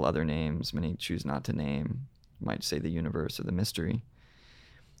 many call other names, many choose not to name, might say the universe or the mystery.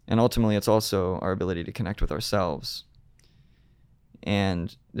 And ultimately, it's also our ability to connect with ourselves.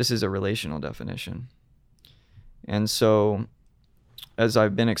 And this is a relational definition. And so, as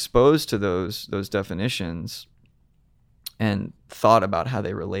I've been exposed to those definitions and thought about how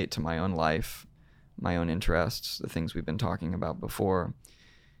they relate to my own life, my own interests, the things we've been talking about before,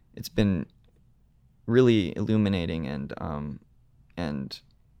 it's been really illuminating and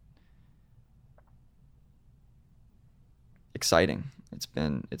exciting. It's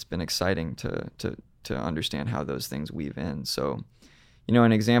been exciting to understand how those things weave in. So,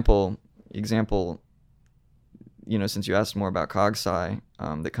 an example, since you asked more about Cogsci,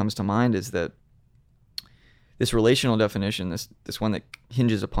 that comes to mind is that this relational definition, this one that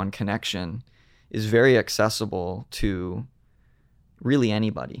hinges upon connection, is very accessible to really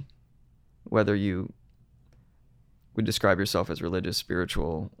anybody, whether you would describe yourself as religious,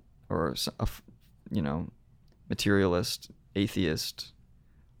 spiritual, or materialist, atheist,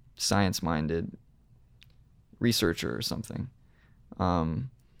 science-minded, researcher or something.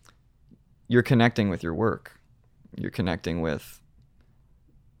 You're connecting with your work. You're connecting with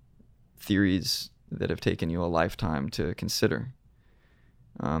theories that have taken you a lifetime to consider.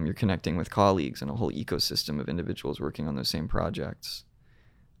 You're connecting with colleagues and a whole ecosystem of individuals working on those same projects.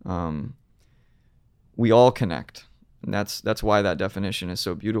 We all connect. And that's why that definition is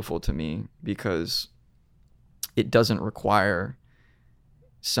so beautiful to me, because it doesn't require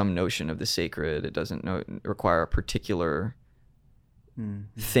some notion of the sacred. It doesn't require a particular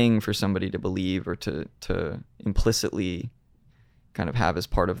thing for somebody to believe or to implicitly kind of have as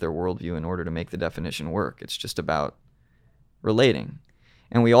part of their worldview in order to make the definition work. It's just about relating.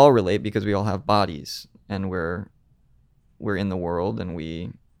 And we all relate because we all have bodies, and we're in the world, and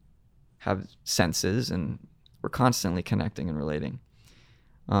we have senses, and we're constantly connecting and relating.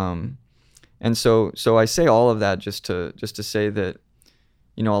 And so I say all of that just to say that,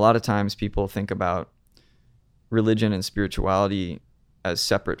 a lot of times people think about religion and spirituality as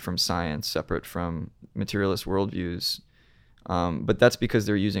separate from science, separate from materialist worldviews. But that's because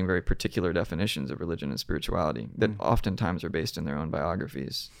they're using very particular definitions of religion and spirituality that oftentimes are based in their own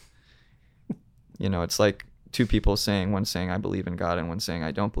biographies. It's like two people one saying I believe in God and one saying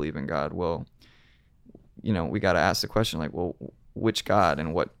I don't believe in God. Well, we got to ask the question, like, well, which God,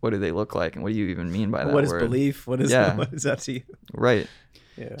 and what do they look like, and what do you even mean by that What word? is belief? What is that to you? Right.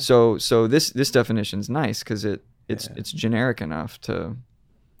 Yeah. So this definition's nice because it's generic enough to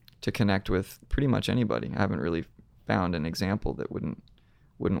connect with pretty much anybody. I haven't really found an example that wouldn't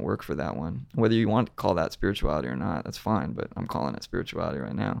work for that one. Whether you want to call that spirituality or not, that's fine, but I'm calling it spirituality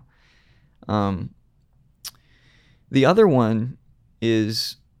right now. The other one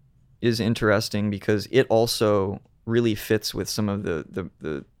is interesting because it also really fits with some of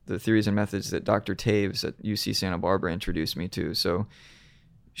the theories and methods that Dr. Taves at UC Santa Barbara introduced me to. So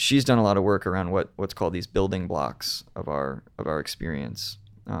she's done a lot of work around what's called these building blocks of our experience,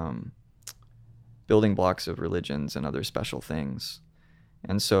 building blocks of religions and other special things.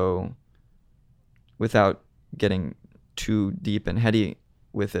 And so, without getting too deep and heady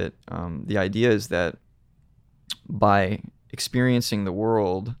with it, the idea is that by experiencing the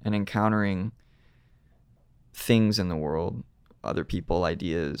world and encountering things in the world, other people,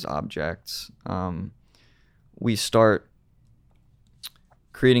 ideas, objects, we start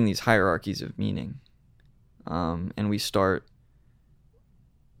creating these hierarchies of meaning, and we start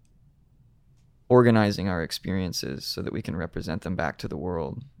organizing our experiences so that we can represent them back to the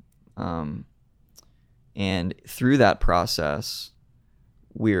world. And through that process,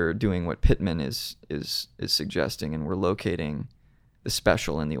 we're doing what Pittman is suggesting, and we're locating the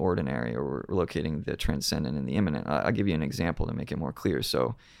special in the ordinary, or we're locating the transcendent in the immanent. I'll give you an example to make it more clear.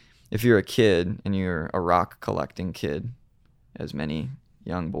 So if you're a kid and you're a rock collecting kid, as many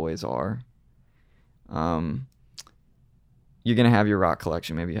young boys are, you're going to have your rock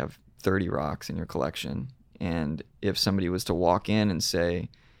collection. Maybe you have 30 rocks in your collection. And if somebody was to walk in and say,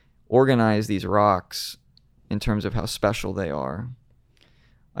 organize these rocks in terms of how special they are,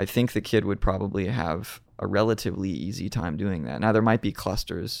 I think the kid would probably have a relatively easy time doing that. Now, there might be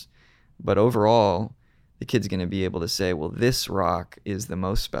clusters, but overall, the kid's going to be able to say, well, this rock is the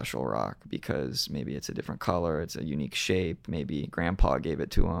most special rock because maybe it's a different color, it's a unique shape, maybe grandpa gave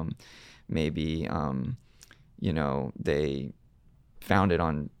it to him, maybe, they found it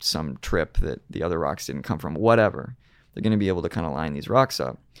on some trip that the other rocks didn't come from, whatever. They're going to be able to kind of line these rocks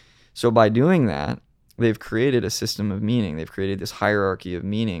up. So by doing that, they've created a system of meaning. They've created this hierarchy of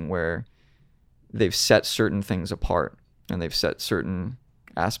meaning where they've set certain things apart, and they've set certain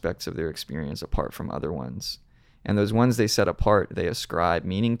aspects of their experience apart from other ones. And those ones they set apart, they ascribe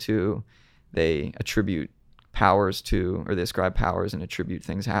meaning to, they attribute powers to, or they ascribe powers and attribute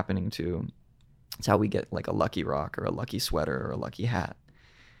things happening to. It's how we get like a lucky rock or a lucky sweater or a lucky hat.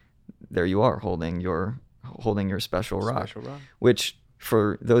 There you are holding your special rock, which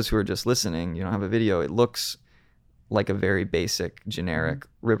for those who are just listening, you don't have a video, it looks like a very basic, generic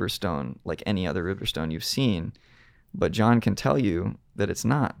river stone, like any other river stone you've seen. But John can tell you that it's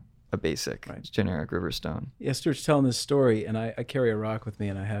not a basic, generic river stone. Yeah, Stuart's telling this story, and I carry a rock with me,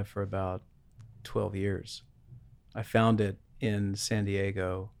 and I have for about 12 years. I found it in San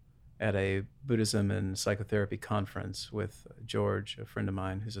Diego at a Buddhism and psychotherapy conference with George, a friend of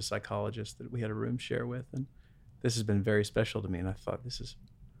mine who's a psychologist that we had a room share with. And this has been very special to me, and I thought, this is,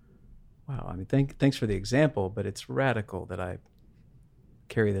 wow, I mean, thanks for the example, but it's radical that I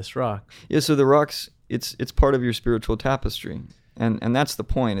carry this rock. Yeah, so the rocks, it's part of your spiritual tapestry. And that's the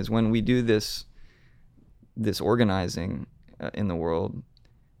point, is when we do this organizing in the world,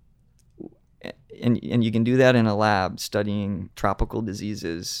 and you can do that in a lab studying tropical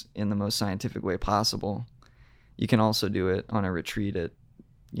diseases in the most scientific way possible. You can also do it on a retreat at,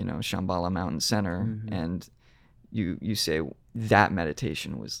 Shambhala Mountain Center, and you say, that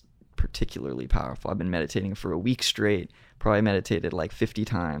meditation was particularly powerful. I've been meditating for a week straight, probably meditated like 50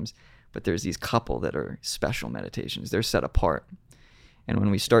 times, but there's these couple that are special meditations. They're set apart. And when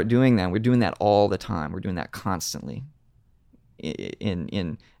we start doing that, we're doing that all the time. We're doing that constantly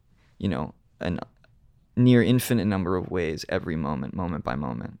in a near infinite number of ways, every moment by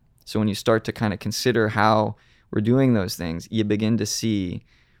moment. So when you start to kind of consider how we're doing those things, you begin to see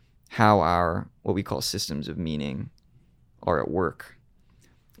how our, what we call systems of meaning, are at work.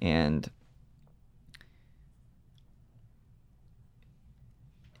 And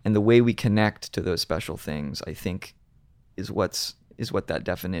the way we connect to those special things, I think, is what that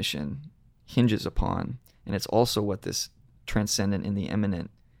definition hinges upon. And it's also what this transcendent in the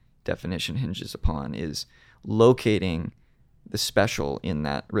immanent definition hinges upon, is locating the special in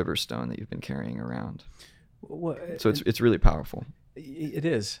that river stone that you've been carrying around. So it's really powerful. It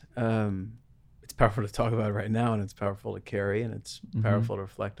is. It's powerful to talk about right now, and it's powerful to carry, and it's powerful to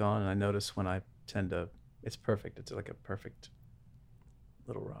reflect on. And I notice when I tend to, it's perfect. It's like a perfect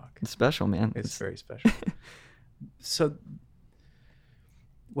little rock. It's special, man. It's very special. So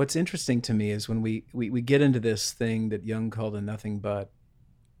what's interesting to me is when we get into this thing that Jung called a nothing but,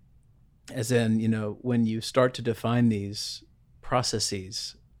 as in, when you start to define these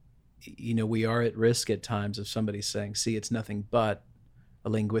processes, we are at risk at times of somebody saying, see, it's nothing but a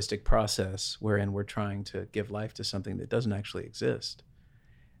linguistic process wherein we're trying to give life to something that doesn't actually exist.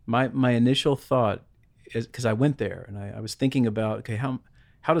 My initial thought is, because I went there and I was thinking about, okay,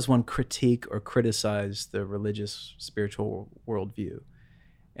 how does one critique or criticize the religious spiritual worldview?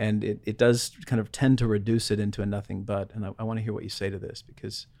 And it does kind of tend to reduce it into a nothing but. And I want to hear what you say to this,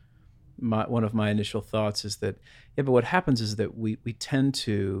 because one of my initial thoughts is that, but what happens is that we tend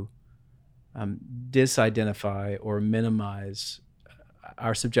to disidentify or minimize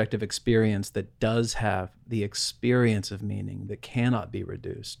our subjective experience that does have the experience of meaning that cannot be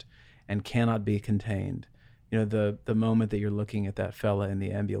reduced and cannot be contained. The moment that you're looking at that fella in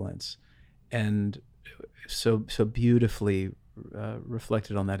the ambulance, and so beautifully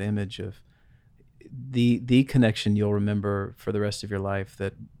reflected on that image of the connection you'll remember for the rest of your life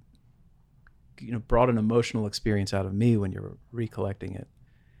that brought an emotional experience out of me when you're recollecting it.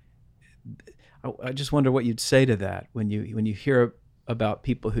 I just wonder what you'd say to that when you hear about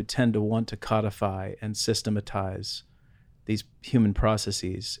people who tend to want to codify and systematize these human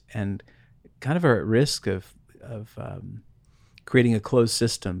processes and kind of are at risk of creating a closed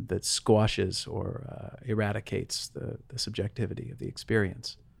system that squashes or eradicates the subjectivity of the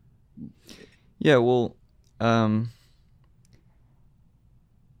experience. Yeah, well,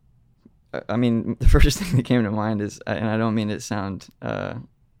 I mean, the first thing that came to mind is, and I don't mean to sound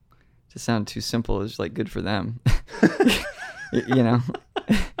too simple, is like good for them. You know,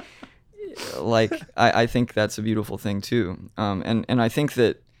 like I think that's a beautiful thing too. And I think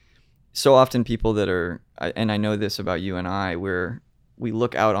that so often people that are, and I know this about you and I, where we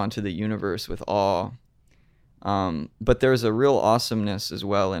look out onto the universe with awe, but there's a real awesomeness as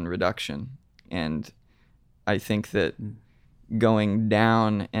well in reduction. And I think that going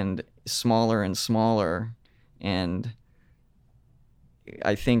down and smaller, and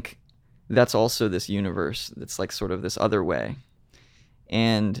I think that's also this universe that's like sort of this other way.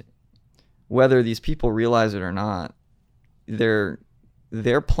 And whether these people realize it or not, they're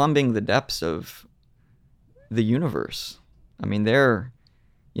plumbing the depths of the universe. I mean,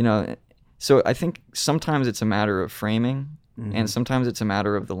 so I think sometimes it's a matter of framing, and sometimes it's a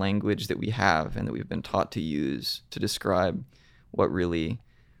matter of the language that we have and that we've been taught to use to describe what really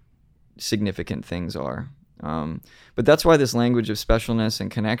significant things are. But that's why this language of specialness and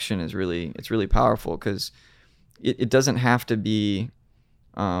connection is really powerful, because it doesn't have to be,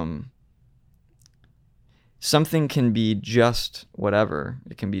 something can be just whatever.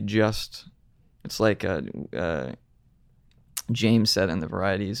 It can be just, it's like James said in the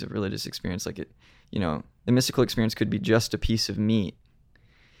Varieties of Religious Experience, like the mystical experience could be just a piece of meat,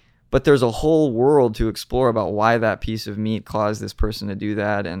 but there's a whole world to explore about why that piece of meat caused this person to do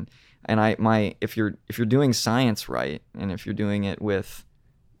that. And if you're doing science right, and if you're doing it with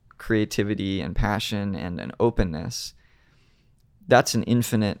creativity and passion and an openness, that's an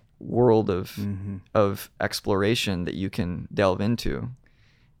infinite world of exploration that you can delve into,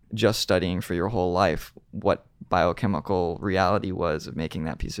 just studying for your whole life what biochemical reality was of making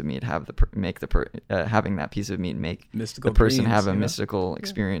that piece of meat having that piece of meat make mystical the person dreams, have a mystical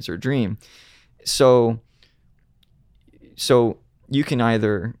experience or dream. So you can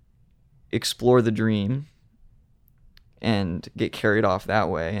either explore the dream and get carried off that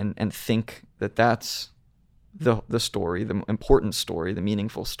way and think that that's the story, the important story, the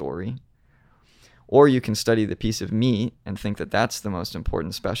meaningful story. Or you can study the piece of meat and think that that's the most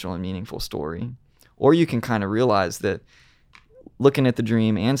important, special, and meaningful story. Or you can kind of realize that looking at the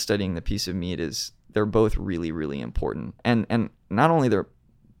dream and studying the piece of meat they're both really, really important. And not only they're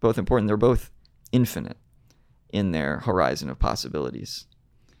both important, they're both infinite in their horizon of possibilities.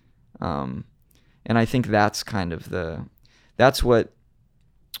 And I think that's kind of that's what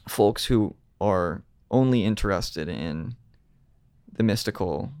folks who are only interested in the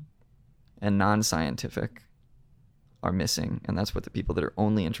mystical and non-scientific are missing, and that's what the people that are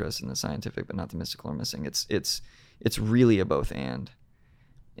only interested in the scientific but not the mystical are missing. It's really a both and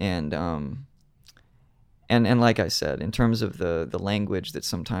like I said, in terms of the language that's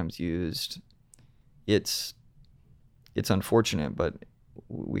sometimes used, it's unfortunate, but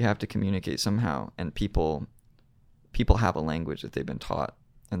we have to communicate somehow, and people have a language that they've been taught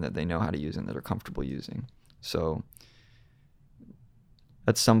and that they know how to use and that are comfortable using. So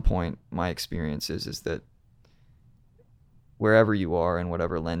at some point, my experience is that wherever you are and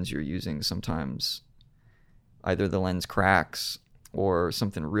whatever lens you're using, sometimes either the lens cracks or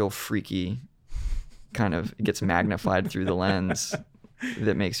something real freaky kind of gets magnified through the lens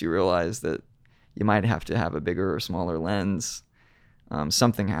that makes you realize that you might have to have a bigger or smaller lens.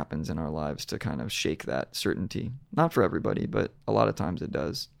 Something happens in our lives to kind of shake that certainty. Not for everybody, but a lot of times it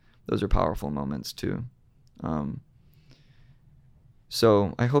does. Those are powerful moments too.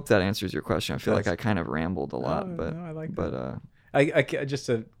 So I hope that answers your question. I feel like I kind of rambled a lot, but I like but that. I just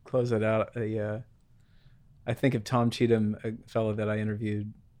to close it out, I think of Tom Cheatham, a fellow that I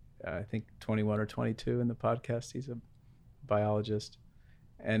interviewed, I think 21 or 22 in the podcast. He's a biologist,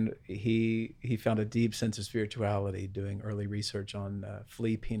 and he found a deep sense of spirituality doing early research on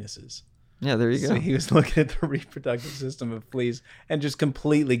flea penises. Yeah, there you go. So he was looking at the reproductive system of fleas and just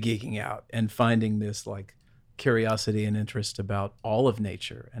completely geeking out and finding this like curiosity and interest about all of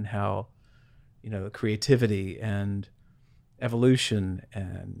nature and how, creativity and evolution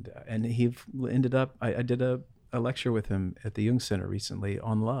and he ended up. I did a lecture with him at the Jung Center recently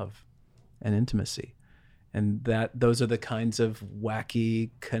on love and intimacy, and those are the kinds of wacky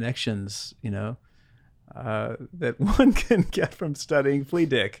connections, that one can get from studying flea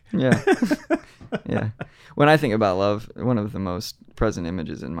dick. Yeah. Yeah. When I think about love, one of the most present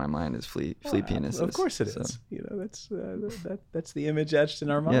images in my mind is flea penises. Of course it is. That's the image etched in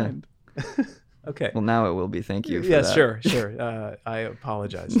our mind. Yeah. Okay. Well, now it will be. Thank you for that. Sure. I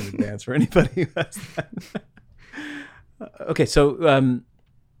apologize in advance for anybody who has that. Okay, so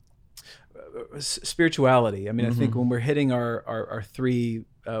spirituality. I mean, I think when we're hitting our three,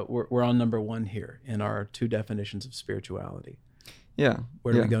 we're on number one here in our two definitions of spirituality. Yeah.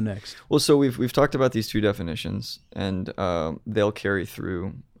 Where do yeah. we go next? Well, so we've talked about these two definitions, and they'll carry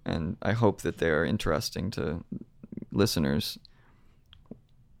through, and I hope that they're interesting to listeners.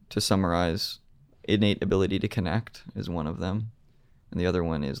 To summarize, innate ability to connect is one of them, and the other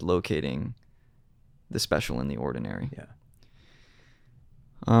one is locating the special in the ordinary. Yeah.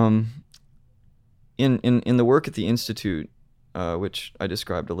 In the work at the Institute, which I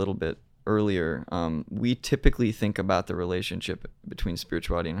described a little bit earlier, we typically think about the relationship between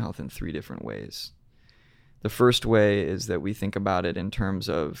spirituality and health in three different ways. The first way is that we think about it in terms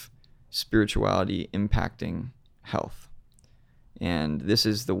of spirituality impacting health. And this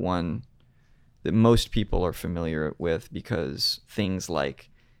is the one that most people are familiar with because things like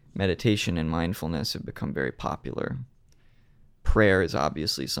meditation and mindfulness have become very popular. Prayer is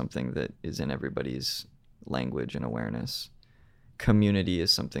obviously something that is in everybody's language and awareness. Community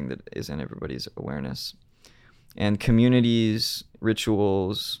is something that is in everybody's awareness. And communities,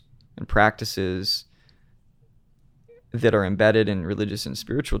 rituals, and practices that are embedded in religious and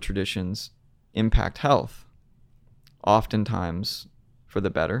spiritual traditions impact health, oftentimes for the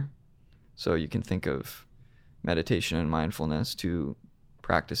better. So you can think of meditation and mindfulness, two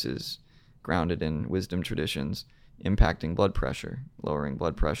practices grounded in wisdom traditions, impacting blood pressure, lowering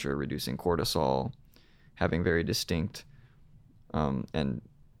blood pressure, reducing cortisol, having very distinct and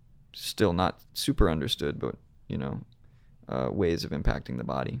still not super understood, but ways of impacting the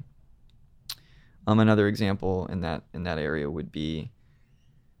body. Another example in that area would be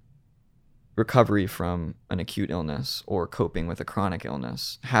recovery from an acute illness or coping with a chronic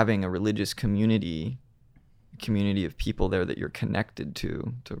illness. Having a religious community of people there that you're connected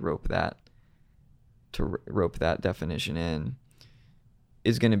to rope that definition in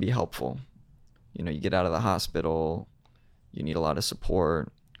is going to be helpful. You get out of the hospital, you need a lot of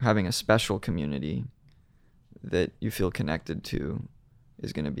support. Having a special community that you feel connected to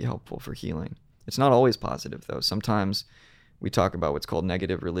is going to be helpful for healing. It's not always positive, though. Sometimes we talk about what's called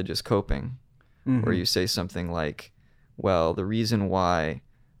negative religious coping, where you say something like, well, the reason why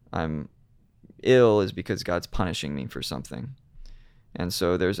I'm ill is because God's punishing me for something. And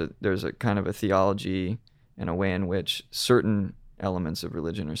so there's a kind of a theology and a way in which certain elements of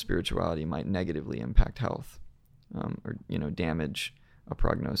religion or spirituality might negatively impact health, or damage a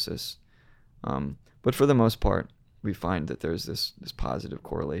prognosis. But for the most part, we find that there's this positive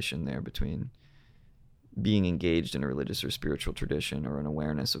correlation there between being engaged in a religious or spiritual tradition or an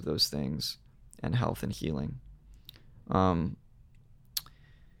awareness of those things and health and healing.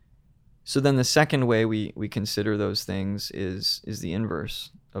 So then the second way we consider those things is the inverse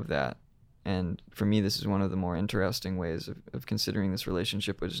of that. And for me, this is one of the more interesting ways of considering this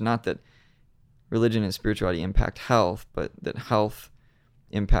relationship, which is not that religion and spirituality impact health, but that health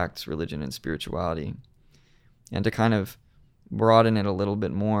impacts religion and spirituality. And to kind of broaden it a little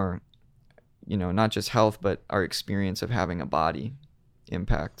bit more, not just health, but our experience of having a body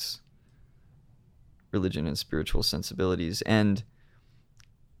impacts religion and spiritual sensibilities. And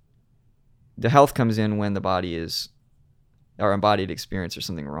the health comes in when our embodied experience or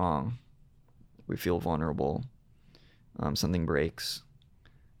something wrong. We feel vulnerable. Something breaks.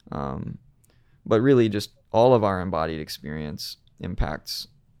 But really just all of our embodied experience impacts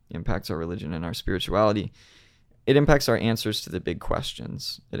our religion and our spirituality. It impacts our answers to the big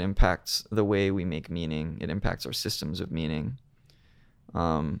questions. It impacts the way we make meaning. It impacts our systems of meaning.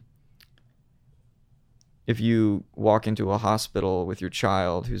 If you walk into a hospital with your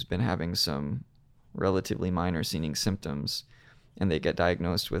child who's been having some relatively minor seeming symptoms and they get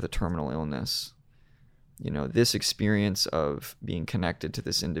diagnosed with a terminal illness, this experience of being connected to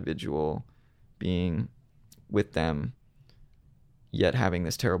this individual, being with them, yet having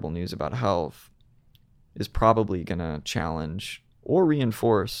this terrible news about health is probably going to challenge or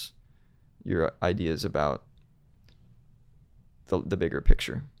reinforce your ideas about the bigger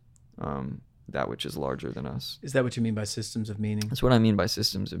picture, that which is larger than us. Is that what you mean by systems of meaning? That's what I mean by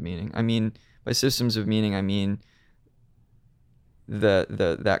systems of meaning. By systems of meaning, I mean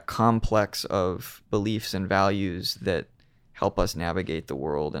that complex of beliefs and values that help us navigate the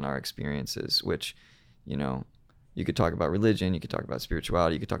world and our experiences, which, you could talk about religion, you could talk about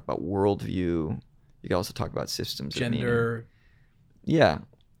spirituality, you could talk about worldview, you could also talk about systems of meaning. Gender.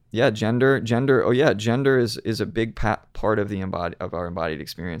 Yeah, gender. Oh yeah, gender is a big part of our embodied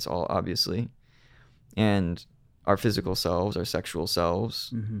experience, all obviously, and our physical selves, our sexual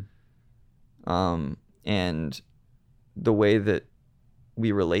selves, and the way that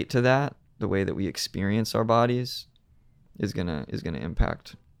we relate to that, the way that we experience our bodies, is gonna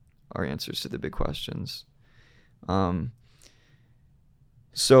impact our answers to the big questions.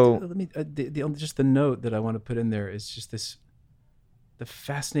 So let me just the note that I want to put in there is just this. the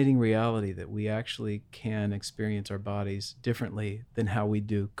fascinating reality that we actually can experience our bodies differently than how we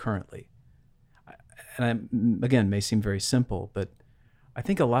do currently. And again, may seem very simple, but I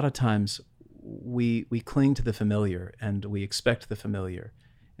think a lot of times we cling to the familiar and we expect the familiar.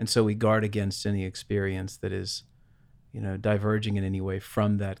 And so we guard against any experience that is, diverging in any way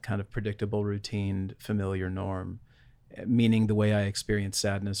from that kind of predictable, routine, familiar norm, meaning the way I experience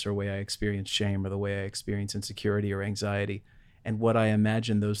sadness or the way I experience shame or the way I experience insecurity or anxiety and what I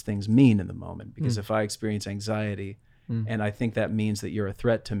imagine those things mean in the moment. Because if I experience anxiety and I think that means that you're a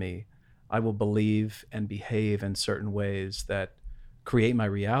threat to me, I will believe and behave in certain ways that create my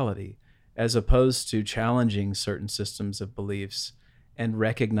reality, as opposed to challenging certain systems of beliefs and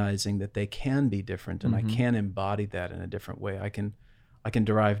recognizing that they can be different and I can embody that in a different way. I can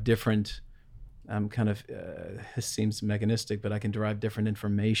derive different this seems mechanistic, but I can derive different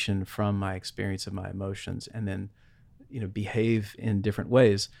information from my experience of my emotions and then, behave in different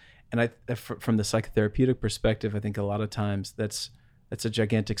ways. And from the psychotherapeutic perspective, I think a lot of times that's a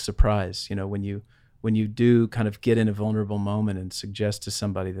gigantic surprise. When you do kind of get in a vulnerable moment and suggest to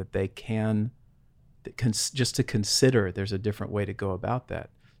somebody that they can just to consider there's a different way to go about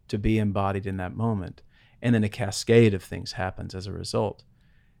that, to be embodied in that moment. And then a cascade of things happens as a result.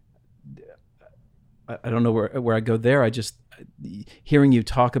 I don't know where I go there. I just, hearing you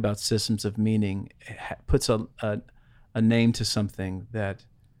talk about systems of meaning puts a name to something that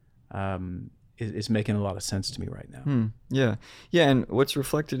is making a lot of sense to me right now. Yeah. And what's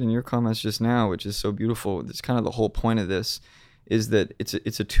reflected in your comments just now, which is so beautiful, it's kind of the whole point of this, is that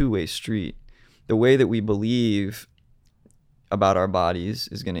it's a two-way street. The way that we believe about our bodies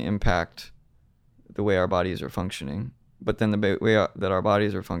is going to impact the way our bodies are functioning. But then the way that our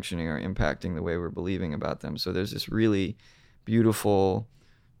bodies are functioning are impacting the way we're believing about them. So there's this really beautiful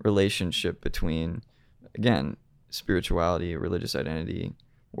relationship between, again, spirituality, religious identity,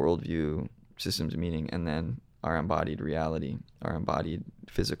 worldview, systems of meaning, and then our embodied reality, our embodied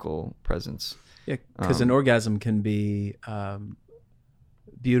physical presence. Yeah, because an orgasm can be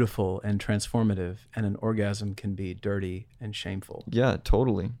beautiful and transformative, and an orgasm can be dirty and shameful. Yeah,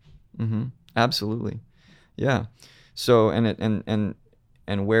 totally. Absolutely. Yeah. So and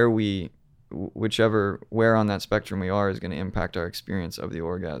where on that spectrum we are is going to impact our experience of the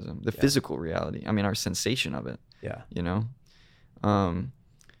orgasm, the physical reality. I mean, our sensation of it. Yeah.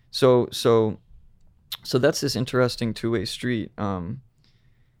 So that's this interesting two-way street. I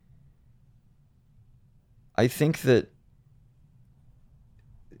think that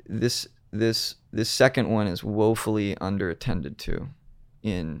this second one is woefully underattended to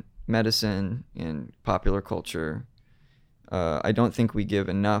in medicine, in popular culture. I don't think we give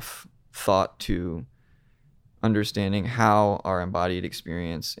enough thought to understanding how our embodied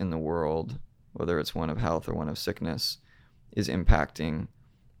experience in the world, whether it's one of health or one of sickness, is impacting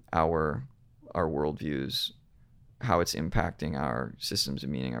our worldviews, how it's impacting our systems of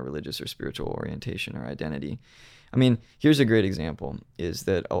meaning, our religious or spiritual orientation or identity. I mean, here's a great example, is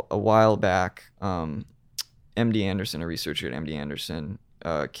that a while back, MD Anderson, a researcher at MD Anderson,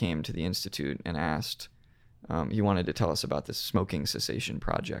 came to the Institute and asked, he wanted to tell us about this smoking cessation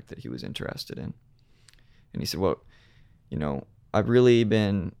project that he was interested in. And he said, well, I've really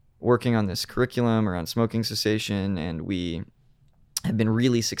been working on this curriculum around smoking cessation, and we have been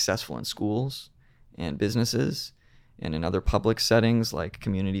really successful in schools and businesses and in other public settings like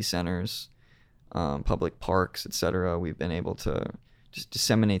community centers, public parks, etc. We've been able to just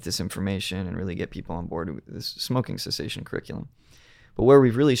disseminate this information and really get people on board with this smoking cessation curriculum. But where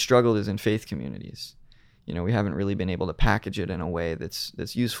we've really struggled is in faith communities. We haven't really been able to package it in a way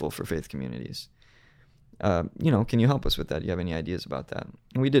that's useful for faith communities. Can you help us with that? Do you have any ideas about that?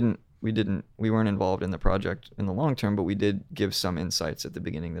 And we weren't involved in the project in the long term, but we did give some insights at the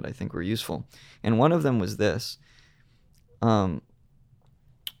beginning that I think were useful. And one of them was this.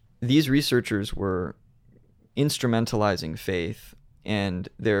 These researchers were instrumentalizing faith, and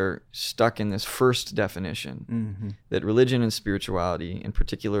they're stuck in this first definition that religion and spirituality, in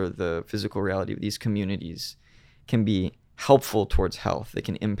particular the physical reality of these communities, can be helpful towards health. They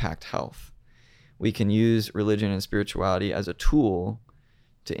can impact health. We can use religion and spirituality as a tool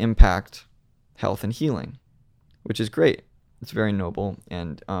to impact health and healing, which is great. It's very noble,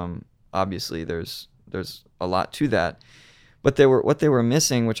 and obviously there's a lot to that. But what they were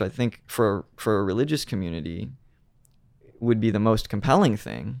missing, which I think for a religious community would be the most compelling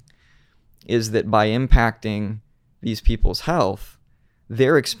thing, is that by impacting these people's health,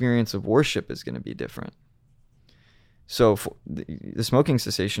 their experience of worship is going to be different. So the smoking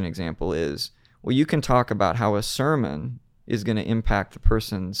cessation example is, well, you can talk about how a sermon is going to impact the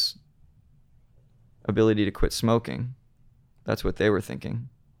person's ability to quit smoking, That's what they were thinking.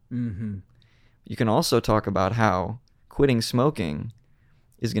 Mm-hmm. You can also talk about how quitting smoking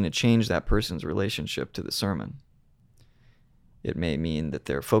is going to change that person's relationship to the sermon. It may mean that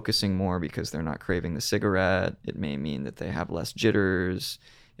they're focusing more because they're not craving the cigarette. It may mean that they have less jitters.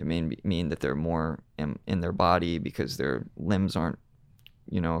 It may mean that they're more in their body because their limbs aren't,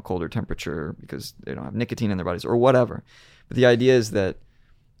 a colder temperature because they don't have nicotine in their bodies or whatever. But the idea is that,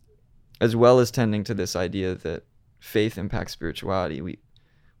 as well as tending to this idea that faith impacts spirituality,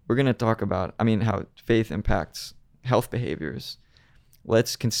 we're going to talk about, how faith impacts health behaviors.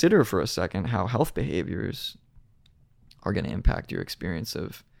 Let's consider for a second how health behaviors are going to impact your experience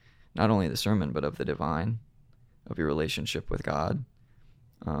of not only the sermon, but of the divine, of your relationship with God,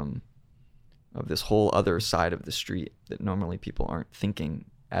 of this whole other side of the street that normally people aren't thinking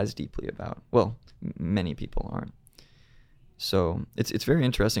as deeply about. Well, many people aren't. So it's very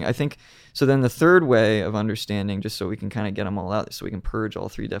interesting. I think, so then the third way of understanding, just so we can kind of get them all out, so we can purge all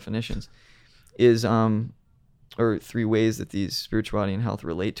three definitions, is, or three ways that these spirituality and health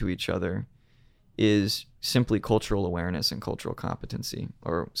relate to each other, is simply cultural awareness and cultural competency,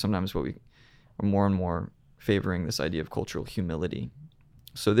 or sometimes what we are more and more favoring this idea of cultural humility.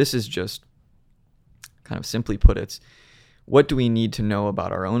 So this is just, kind of simply put, it's what do we need to know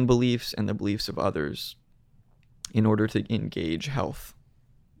about our own beliefs and the beliefs of others in order to engage health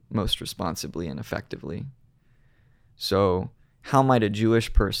most responsibly and effectively. So how might a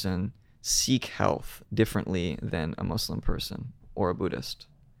Jewish person seek health differently than a Muslim person or a Buddhist?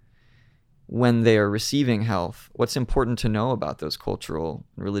 When they are receiving health, what's important to know about those cultural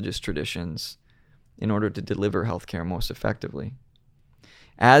and religious traditions in order to deliver healthcare most effectively?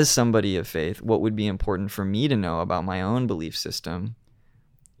 As somebody of faith, what would be important for me to know about my own belief system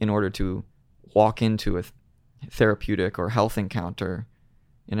in order to walk into a therapeutic or health encounter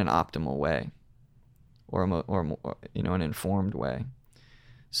in an optimal way, or an informed way?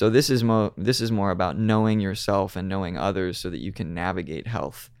 So this is more about knowing yourself and knowing others so that you can navigate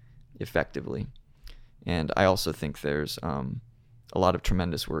health effectively. And I also think there's a lot of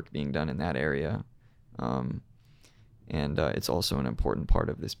tremendous work being done in that area. And it's also an important part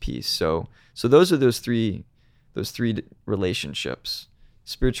of this piece. So those are those three relationships: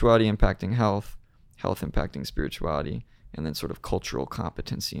 spirituality impacting health, health impacting spirituality, and then sort of cultural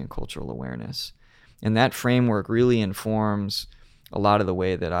competency and cultural awareness. And that framework really informs a lot of the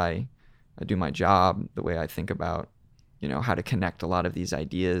way that I do my job, the way I think about, how to connect a lot of these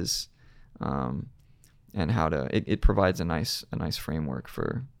ideas, and how to. It provides a nice framework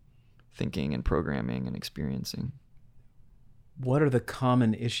for thinking and programming and experiencing. What are the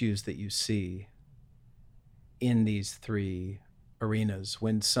common issues that you see in these three arenas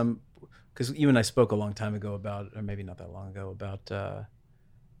because you and I spoke a long time ago about, or maybe not that long ago, about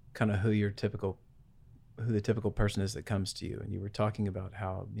kind of who the typical person is that comes to you. And you were talking about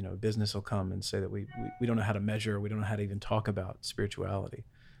how, business will come and say that we don't know how to measure, we don't know how to even talk about spirituality.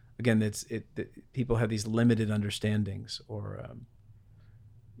 Again, people have these limited understandings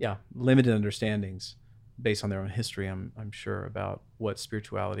limited understandings based on their own history, I'm sure, about what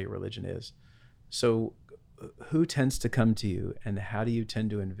spirituality or religion is. So who tends to come to you, and how do you tend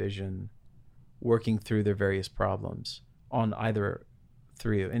to envision working through their various problems on either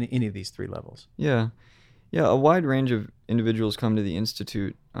any of these three levels? Yeah, a wide range of individuals come to the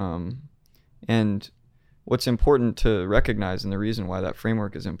Institute, and what's important to recognize, and the reason why that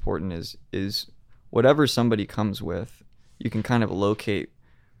framework is important, is whatever somebody comes with, you can kind of locate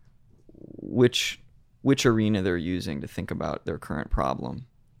which arena they're using to think about their current problem.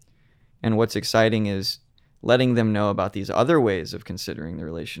 And what's exciting is letting them know about these other ways of considering the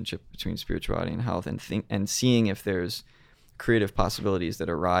relationship between spirituality and health, and seeing if there's creative possibilities that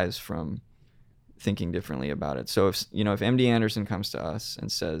arise from thinking differently about it. So if MD Anderson comes to us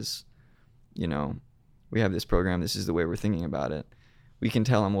and says, we have this program, this is the way we're thinking about it, we can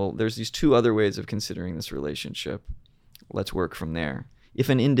tell him, well, there's these two other ways of considering this relationship. Let's work from there. If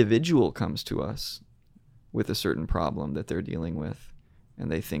an individual comes to us with a certain problem that they're dealing with,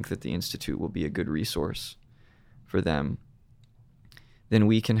 and they think that the Institute will be a good resource for them, then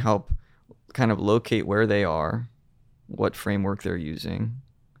we can help kind of locate where they are, what framework they're using,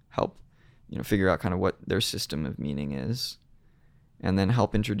 help figure out kind of what their system of meaning is, and then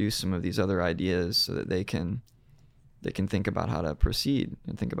help introduce some of these other ideas so that they can think about how to proceed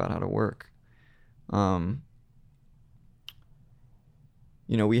and think about how to work.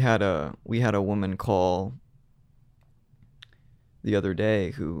 We had a woman call the other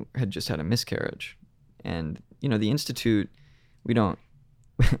day who had just had a miscarriage, and the Institute, we don't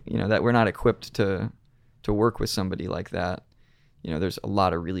that we're not equipped to work with somebody like that there's a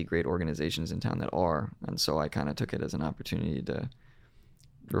lot of really great organizations in town that are. And so I kind of took it as an opportunity to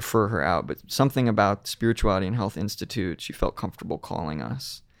refer her out. But something about Spirituality and Health Institute, she felt comfortable calling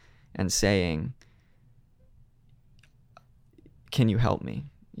us and saying, can you help me?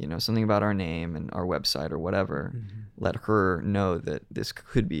 Something about our name and our website or whatever, let her know that this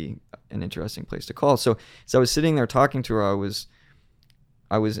could be an interesting place to call. So as I was sitting there talking to her,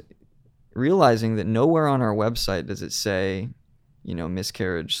 I was realizing that nowhere on our website does it say,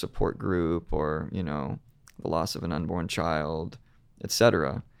 miscarriage support group or, the loss of an unborn child,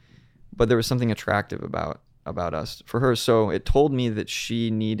 etc. But there was something attractive about us for her. So it told me that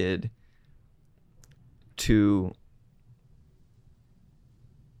she needed to,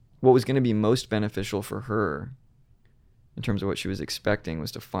 what was going to be most beneficial for her in terms of what she was expecting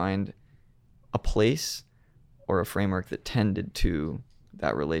was to find a place or a framework that tended to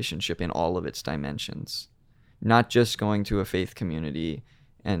that relationship in all of its dimensions, not just going to a faith community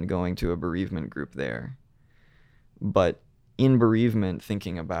and going to a bereavement group there, but in bereavement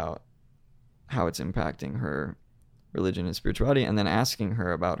thinking about how it's impacting her religion and spirituality, and then asking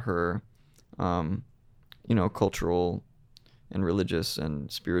her about her cultural and religious and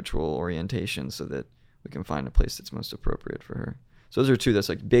spiritual orientation so that we can find a place that's most appropriate for her. So those are two. That's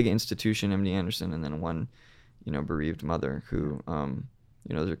like big institution, MD Anderson, and then one, bereaved mother who,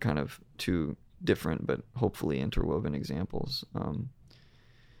 those are kind of two different but hopefully interwoven examples.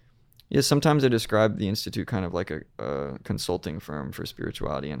 Sometimes I describe the Institute kind of like a consulting firm for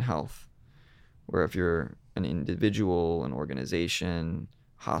spirituality and health, where if you're an individual, an organization,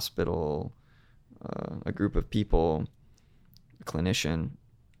 hospital, a group of people, a clinician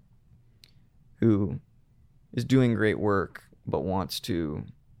who is doing great work but wants to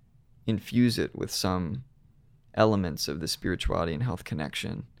infuse it with some elements of the spirituality and health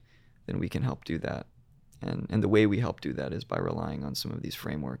connection, then we can help do that. And the way we help do that is by relying on some of these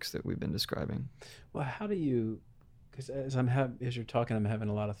frameworks that we've been describing. Well, how do you, because as you're talking, I'm having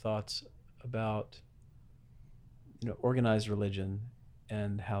a lot of thoughts about, organized religion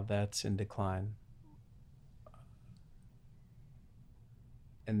and how that's in decline.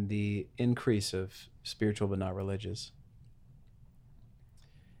 And the increase of spiritual but not religious.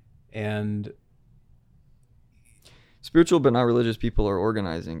 And spiritual but not religious people are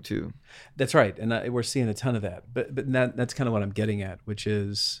organizing too. That's right, and we're seeing a ton of that. But that's kind of what I'm getting at, which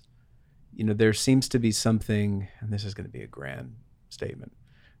is, there seems to be something, and this is going to be a grand statement,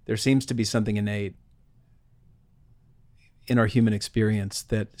 there seems to be something innate in our human experience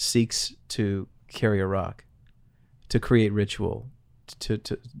that seeks to carry a rock, to create ritual,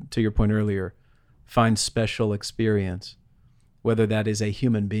 to your point earlier, find special experience, whether that is a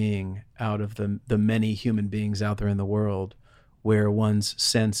human being out of the many human beings out there in the world where one's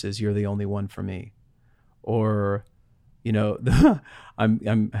sense is you're the only one for me, or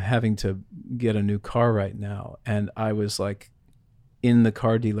I'm having to get a new car right now, and I was like in the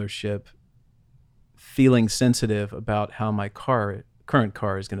car dealership feeling sensitive about how my current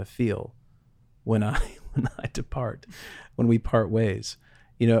car is going to feel when I depart, when we part ways,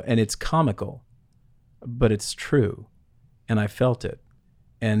 and it's comical, but it's true. And I felt it.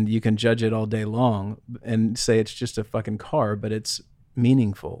 And you can judge it all day long and say it's just a fucking car, but it's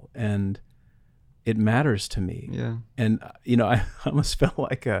meaningful and it matters to me. Yeah. And I almost felt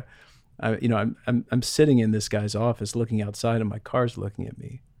like I'm sitting in this guy's office looking outside and my car's looking at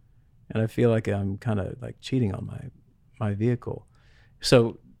me. And I feel like I'm kind of like cheating on my vehicle.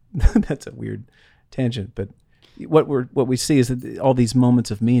 So that's a weird tangent, but what we see is that all these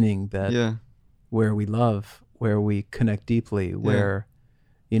moments of meaning that where we love, where we connect deeply, where,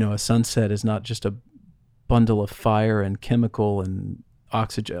 a sunset is not just a bundle of fire and chemical and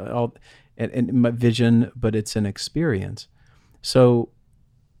oxygen and my vision, but it's an experience. So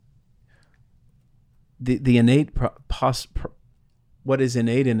the innate, what is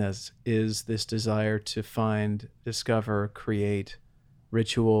innate in us is this desire to find, discover, create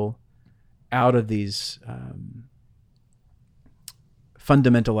ritual out of these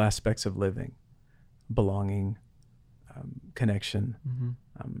fundamental aspects of living. Belonging, connection,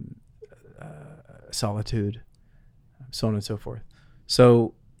 solitude, so on and so forth.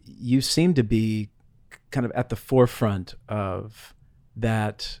 So you seem to be kind of at the forefront of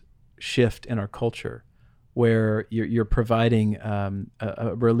that shift in our culture, where you're providing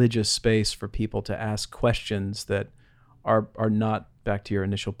a religious space for people to ask questions that are not, back to your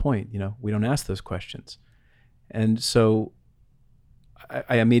initial point, we don't ask those questions. And so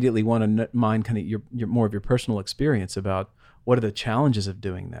I immediately want to mine kind of your more of your personal experience about what are the challenges of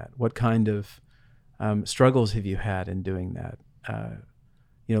doing that? What kind of struggles have you had in doing that?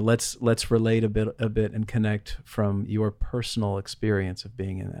 let's relate a bit and connect from your personal experience of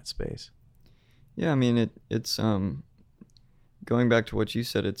being in that space. Yeah, I mean, it's going back to what you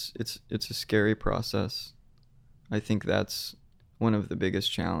said. It's a scary process. I think that's one of the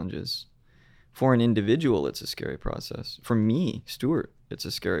biggest challenges. For an individual, it's a scary process. For me, Stuart, it's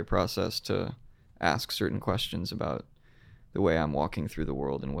a scary process to ask certain questions about the way I'm walking through the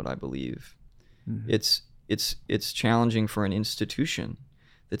world and what I believe. Mm-hmm. It's challenging for an institution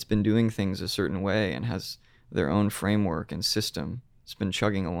that's been doing things a certain way and has their own framework and system. It's been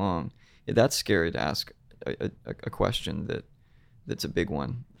chugging along. That's scary to ask a question that's a big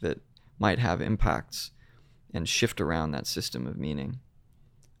one that might have impacts and shift around that system of meaning.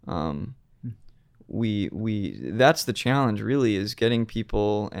 That's the challenge, really, is getting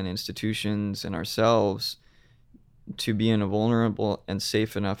people and institutions and ourselves to be in a vulnerable and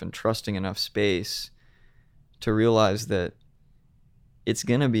safe enough and trusting enough space to realize that it's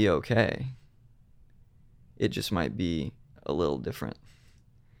going to be okay. It just might be a little different.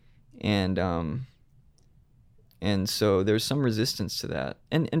 And so there's some resistance to that.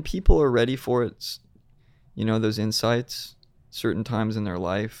 And people are ready for it. Those insights, certain times in their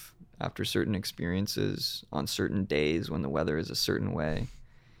life, after certain experiences, on certain days when the weather is a certain way.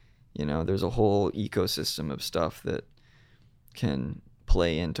 There's a whole ecosystem of stuff that can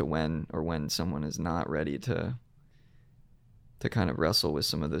play into when someone is not ready to kind of wrestle with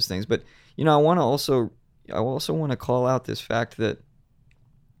some of those things. But I also want to call out this fact that,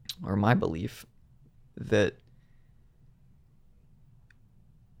 or my belief, that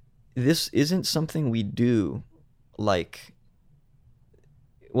this isn't something we do like,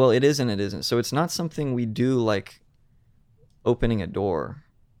 well, it is and it isn't. So it's not something we do like opening a door.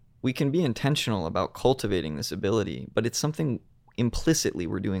 We can be intentional about cultivating this ability, but it's something implicitly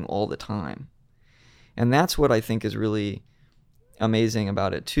we're doing all the time. And that's what I think is really amazing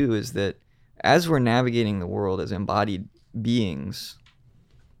about it too, is that as we're navigating the world as embodied beings,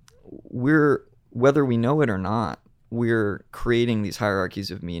 whether we know it or not, we're creating these hierarchies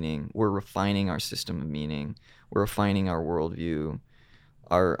of meaning. We're refining our system of meaning. We're refining our worldview.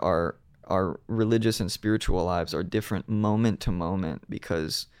 Our religious and spiritual lives are different moment to moment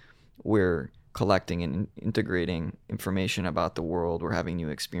because we're collecting and integrating information about the world. We're having new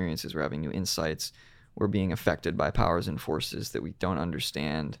experiences. We're having new insights. We're being affected by powers and forces that we don't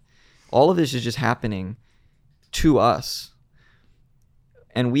understand. All of this is just happening to us.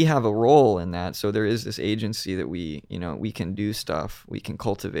 And we have a role in that. So there is this agency that we can do stuff. We can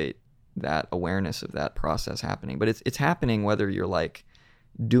cultivate that awareness of that process happening. But it's happening whether you're like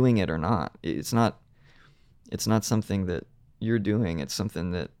doing it or not. It's not something that you're doing. It's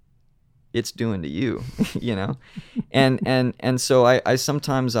something that it's doing to you, And so I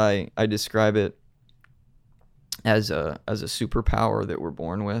sometimes I describe it as a superpower that we're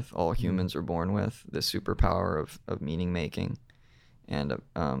born with. All humans are born with the superpower of meaning making, and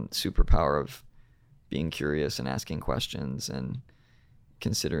superpower of being curious and asking questions and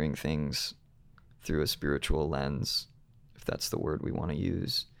considering things through a spiritual lens, if that's the word we want to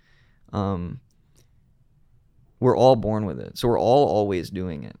use. We're all born with it. So we're all always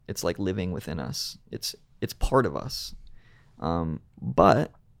doing it. It's like living within us. It's part of us.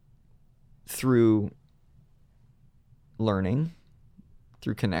 But through learning,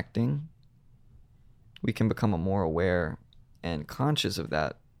 through connecting, we can become more aware and conscious of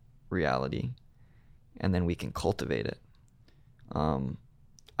that reality, and then we can cultivate it.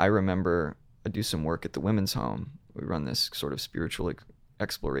 I remember I do some work at the women's home. We run this sort of spiritual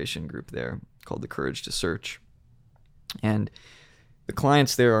exploration group there called The Courage to Search. And the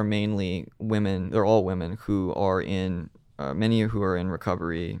clients there are mainly women. They're all women who are many who are in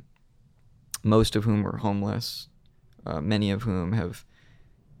recovery, most of whom are homeless, many of whom have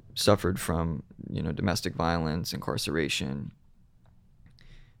suffered from domestic violence, incarceration,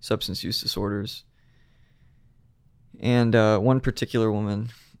 substance use disorders. And one particular woman,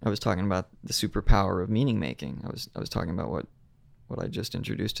 I was talking about the superpower of meaning making. I was talking about what I just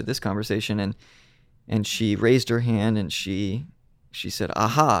introduced to this conversation, and she raised her hand and she said,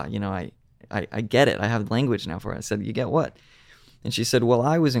 "Aha, I get it. I have language now for it." I said, "You get what?" And she said, "Well,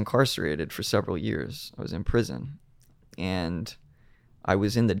 I was incarcerated for several years. I was in prison, and I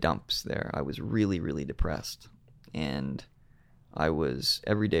was in the dumps there. I was really, really depressed, and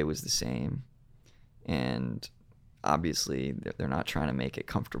every day was the same, and obviously they're not trying to make it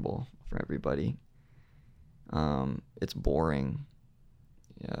comfortable for everybody. It's boring.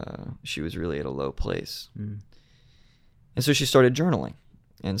 She was really at a low place." And so she started journaling.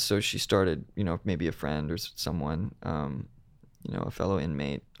 And so she started, maybe a friend or someone, a fellow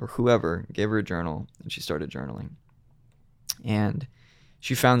inmate or whoever gave her a journal, and she started journaling. And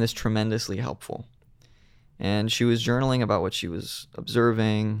she found this tremendously helpful. And she was journaling about what she was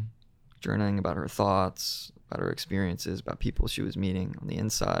observing, journaling about her thoughts, about her experiences, about people she was meeting on the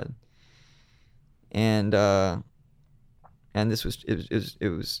inside. And it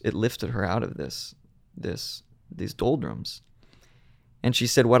lifted her out of these doldrums. And she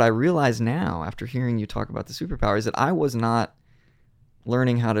said, what I realize now after hearing you talk about the superpower is that I was not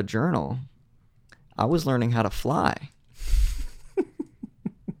learning how to journal. I was learning how to fly.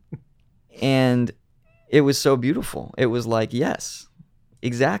 And it was so beautiful. It was like, yes,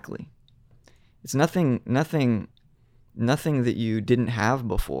 exactly. It's nothing that you didn't have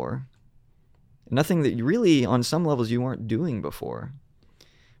before. Nothing that you really, on some levels, you weren't doing before.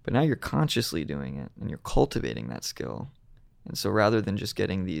 But now you're consciously doing it, and you're cultivating that skill. And so rather than just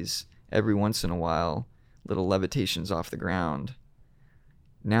getting these, every once in a while, little levitations off the ground,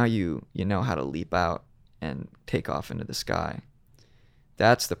 now you know how to leap out and take off into the sky.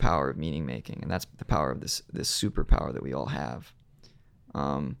 That's the power of meaning making, and that's the power of this superpower that we all have.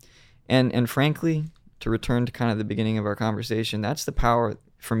 And frankly, to return to kind of the beginning of our conversation, that's the power,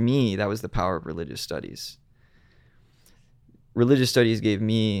 for me, that was the power of religious studies. Religious studies gave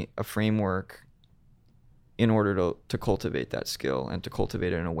me a framework in order to cultivate that skill and to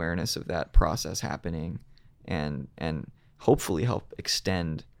cultivate an awareness of that process happening, and hopefully help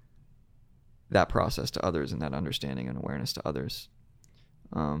extend that process to others and that understanding and awareness to others.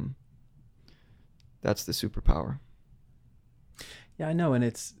 That's the superpower. Yeah, I know. And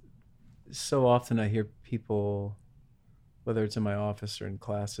it's so often I hear people, whether it's in my office or in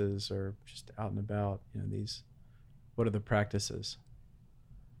classes or just out and about, what are the practices?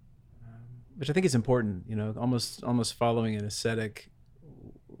 Which I think is important, almost following an ascetic,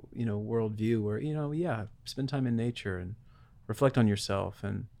 worldview where, spend time in nature and reflect on yourself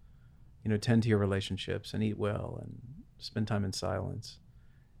and, tend to your relationships and eat well and spend time in silence.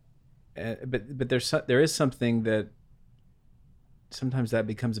 But there is something that sometimes that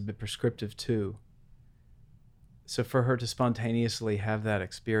becomes a bit prescriptive too. So for her to spontaneously have that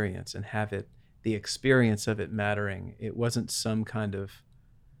experience and have the experience of it mattering, it wasn't some kind of,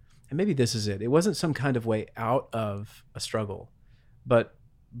 and maybe this is it wasn't some kind of way out of a struggle, but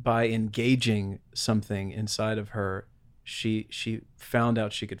by engaging something inside of her, she found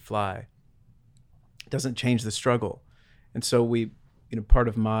out she could fly. It doesn't change the struggle. And so part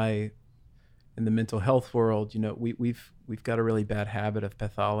of in the mental health world, we've got a really bad habit of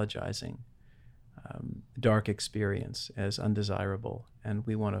pathologizing dark experience as undesirable, and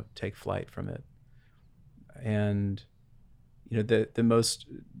we want to take flight from it. And a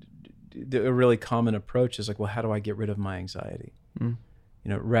really common approach is like, well, how do I get rid of my anxiety?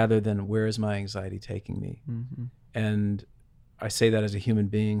 Rather than where is my anxiety taking me? Mm-hmm. And I say that as a human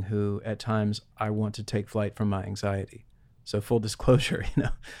being who at times I want to take flight from my anxiety. So full disclosure,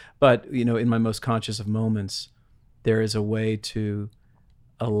 but in my most conscious of moments, there is a way to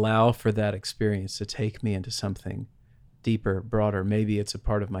allow for that experience to take me into something deeper, broader. Maybe it's a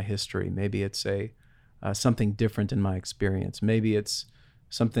part of my history. Maybe it's something different in my experience. Maybe it's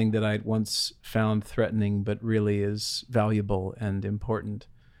something that I'd once found threatening, but really is valuable and important.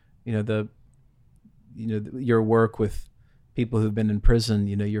 Your work with people who've been in prison,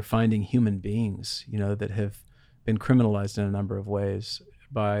 you're finding human beings, that have been criminalized in a number of ways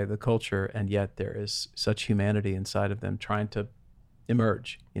by the culture, and yet there is such humanity inside of them trying to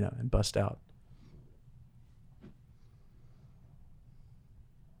emerge, and bust out.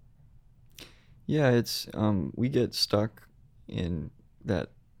 Yeah, it's we get stuck in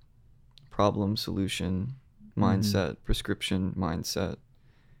that problem solution mindset, prescription mindset.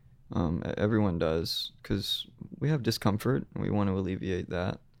 Everyone does, because we have discomfort and we want to alleviate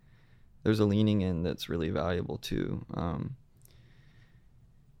that. There's a leaning in that's really valuable too. I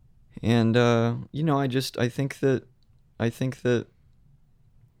think that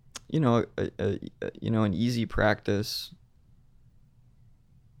an easy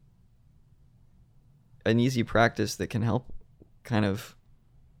practice that can help kind of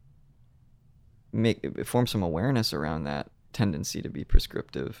form some awareness around that tendency to be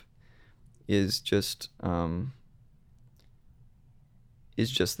prescriptive is just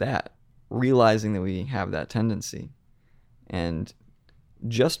that, realizing that we have that tendency. And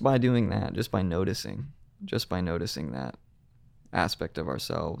just by doing that, just by noticing that aspect of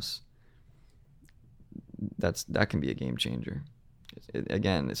ourselves, that can be a game changer.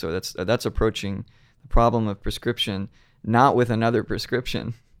 So that's approaching the problem of prescription not with another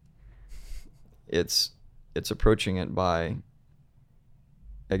prescription. It's approaching it by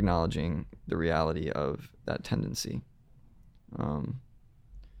acknowledging the reality of that tendency.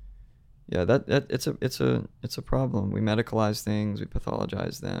 Yeah, that it's a problem. We medicalize things, we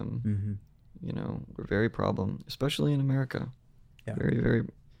pathologize them. Mm-hmm. You know, we're very problem, especially in America. Yeah. Very, very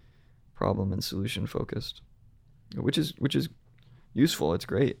problem and solution focused, which is useful. It's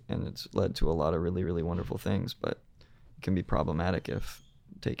great, and it's led to a lot of really, really wonderful things, but it can be problematic if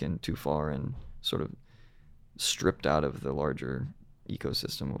taken too far and sort of stripped out of the larger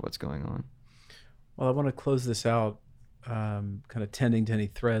ecosystem of what's going on. Well, I want to close this out, kind of tending to any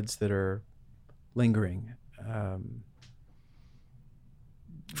threads that are lingering.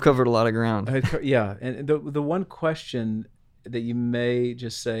 We've covered a lot of ground. Yeah, and the one question that you may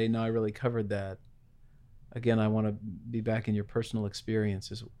just say, no, I really covered that. Again, I want to be back in your personal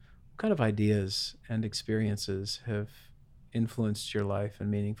experiences. What kind of ideas and experiences have influenced your life in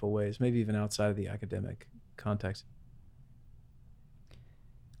meaningful ways, maybe even outside of the academic context?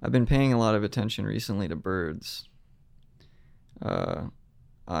 I've been paying a lot of attention recently to birds. I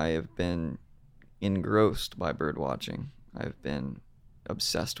have been engrossed by bird watching. I've been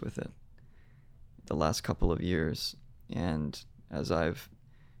obsessed with it the last couple of years, and as I've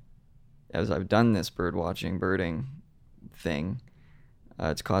done this birding thing,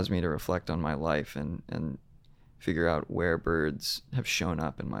 it's caused me to reflect on my life and figure out where birds have shown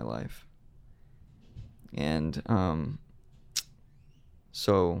up in my life. And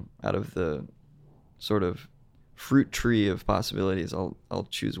so out of the sort of fruit tree of possibilities, I'll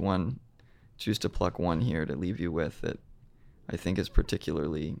choose to pluck one here to leave you with that I think is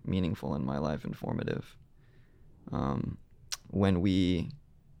particularly meaningful in my life and formative. When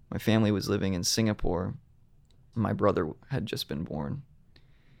my family was living in Singapore, my brother had just been born.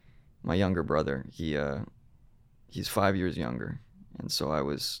 My younger brother, he's 5 years younger, and so I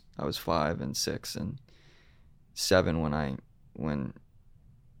was 5 and 6 and 7 when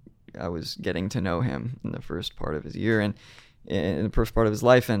I was getting to know him in the first part of his year and in the first part of his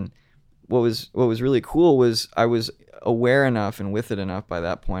life. And what was really cool was I was aware enough and with it enough by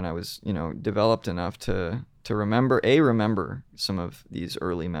that point. I was, developed enough to remember some of these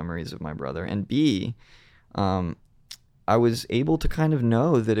early memories of my brother, and B, I was able to kind of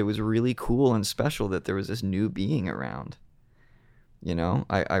know that it was really cool and special that there was this new being around.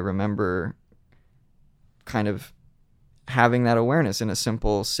 I remember kind of having that awareness in a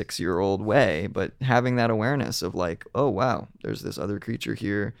simple 6-year-old way, but having that awareness of like, oh wow, there's this other creature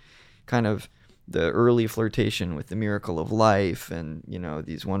here, kind of the early flirtation with the miracle of life and,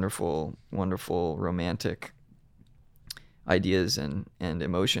 these wonderful, wonderful romantic ideas and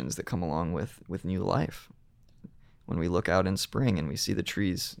emotions that come along with new life. When we look out in spring and we see the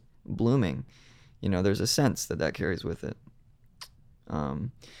trees blooming, there's a sense that carries with it.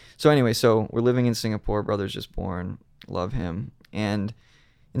 So we're living in Singapore. Brother's just born. Love him. And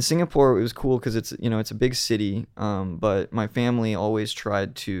in Singapore, it was cool because it's a big city, but my family always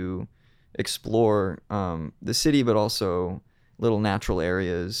tried to explore the city, but also little natural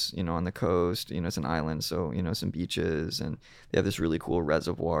areas, on the coast. It's an island, so some beaches, and they have this really cool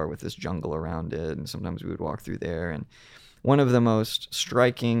reservoir with this jungle around it, and sometimes we would walk through there. And one of the most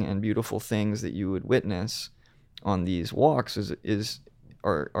striking and beautiful things that you would witness on these walks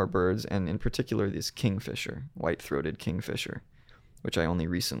are birds, and in particular this kingfisher, white-throated kingfisher, which I only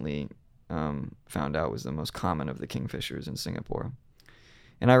recently found out was the most common of the kingfishers in Singapore.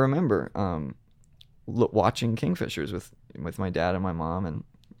 And I remember watching kingfishers with my dad and my mom and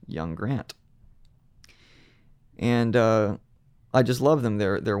young Grant. And I just love them.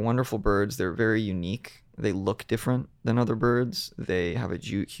 They're wonderful birds. They're very unique. They look different than other birds. They have a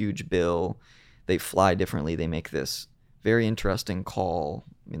huge bill. They fly differently. They make this very interesting call.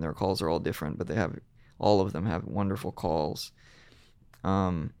 I mean, their calls are all different, but all of them have wonderful calls.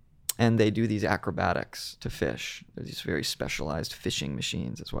 And they do these acrobatics to fish. They're these very specialized fishing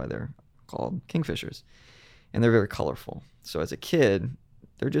machines. That's why they're called kingfishers. And they're very colorful. So as a kid,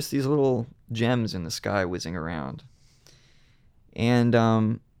 they're just these little gems in the sky whizzing around.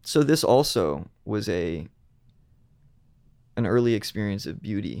 And so this also was an early experience of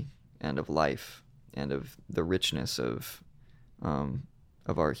beauty and of life and of the richness of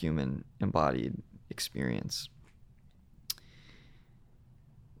our human embodied experience.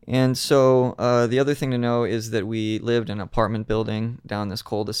 And so the other thing to know is that we lived in an apartment building down this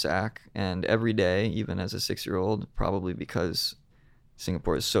cul-de-sac, and every day, even as a 6-year-old, probably because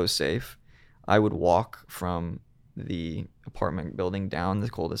Singapore is so safe, I would walk from the apartment building down the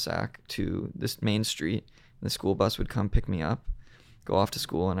cul-de-sac to this main street. The school bus would come pick me up, go off to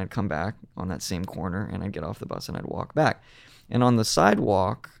school, and I'd come back on that same corner, and I'd get off the bus and I'd walk back. And on the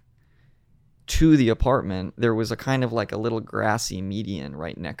sidewalk to the apartment, there was a kind of like a little grassy median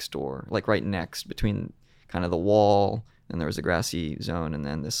right next door, like right next between kind of the wall and there was a grassy zone, and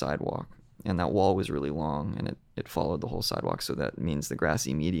then this sidewalk. And that wall was really long, and it followed the whole sidewalk, so that means the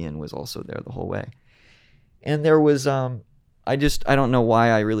grassy median was also there the whole way. And there was, I don't know why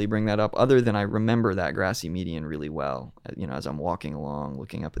I really bring that up, other than I remember that grassy median really well, as I'm walking along,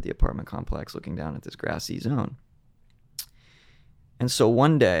 looking up at the apartment complex, looking down at this grassy zone. And so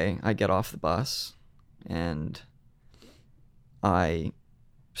one day, I get off the bus, and I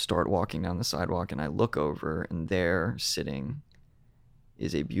start walking down the sidewalk, and I look over, and there, sitting,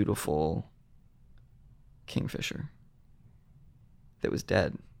 is a beautiful kingfisher that was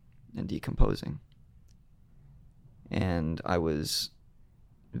dead and decomposing. And I was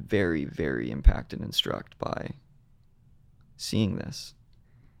very, very impacted and struck by seeing this.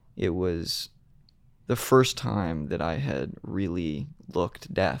 It was the first time that I had really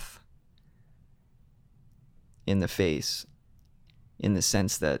looked death in the face, in the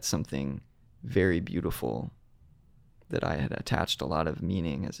sense that something very beautiful that I had attached a lot of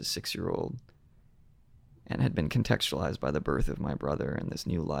meaning as a 6-year-old and had been contextualized by the birth of my brother and this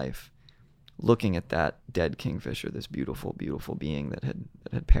new life, looking at that dead kingfisher, this beautiful, beautiful being that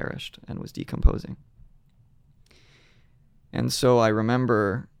had perished and was decomposing. And so I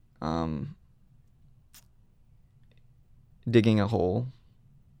remember digging a hole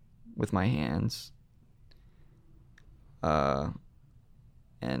with my hands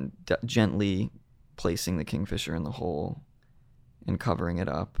and gently placing the kingfisher in the hole and covering it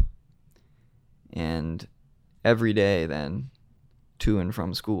up. And every day then, to and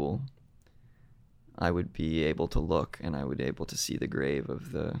from school, I would be able to look, and I would be able to see the grave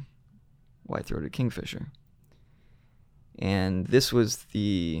of the white-throated kingfisher. And this was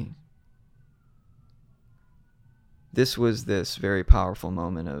this very powerful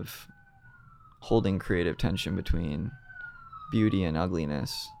moment of holding creative tension between beauty and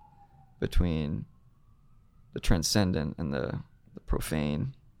ugliness, between the transcendent and the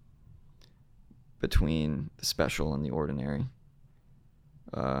profane, between the special and the ordinary,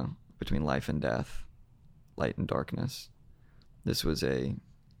 between life and death, light and darkness. This was a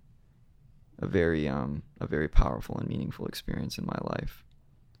very powerful and meaningful experience in my life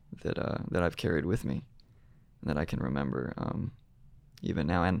that I've carried with me, and that I can remember even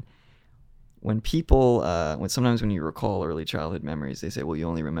now. And when people, sometimes when you recall early childhood memories, they say, well, you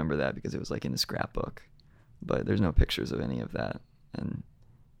only remember that because it was like in a scrapbook. But there's no pictures of any of that, and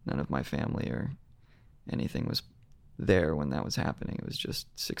none of my family or anything was there when that was happening. It was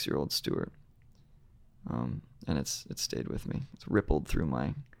just 6-year-old Stuart, and it's stayed with me. It's rippled through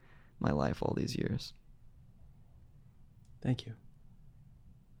my life all these years. Thank you.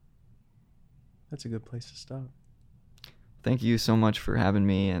 That's a good place to stop. Thank you so much for having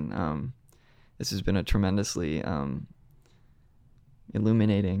me, and this has been a tremendously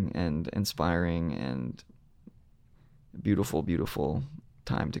illuminating and inspiring and beautiful, beautiful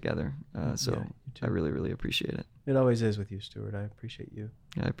time together. So I really, really appreciate it. It always is with you, Stuart. I appreciate you.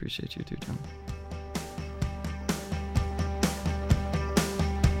 Yeah, I appreciate you too, John.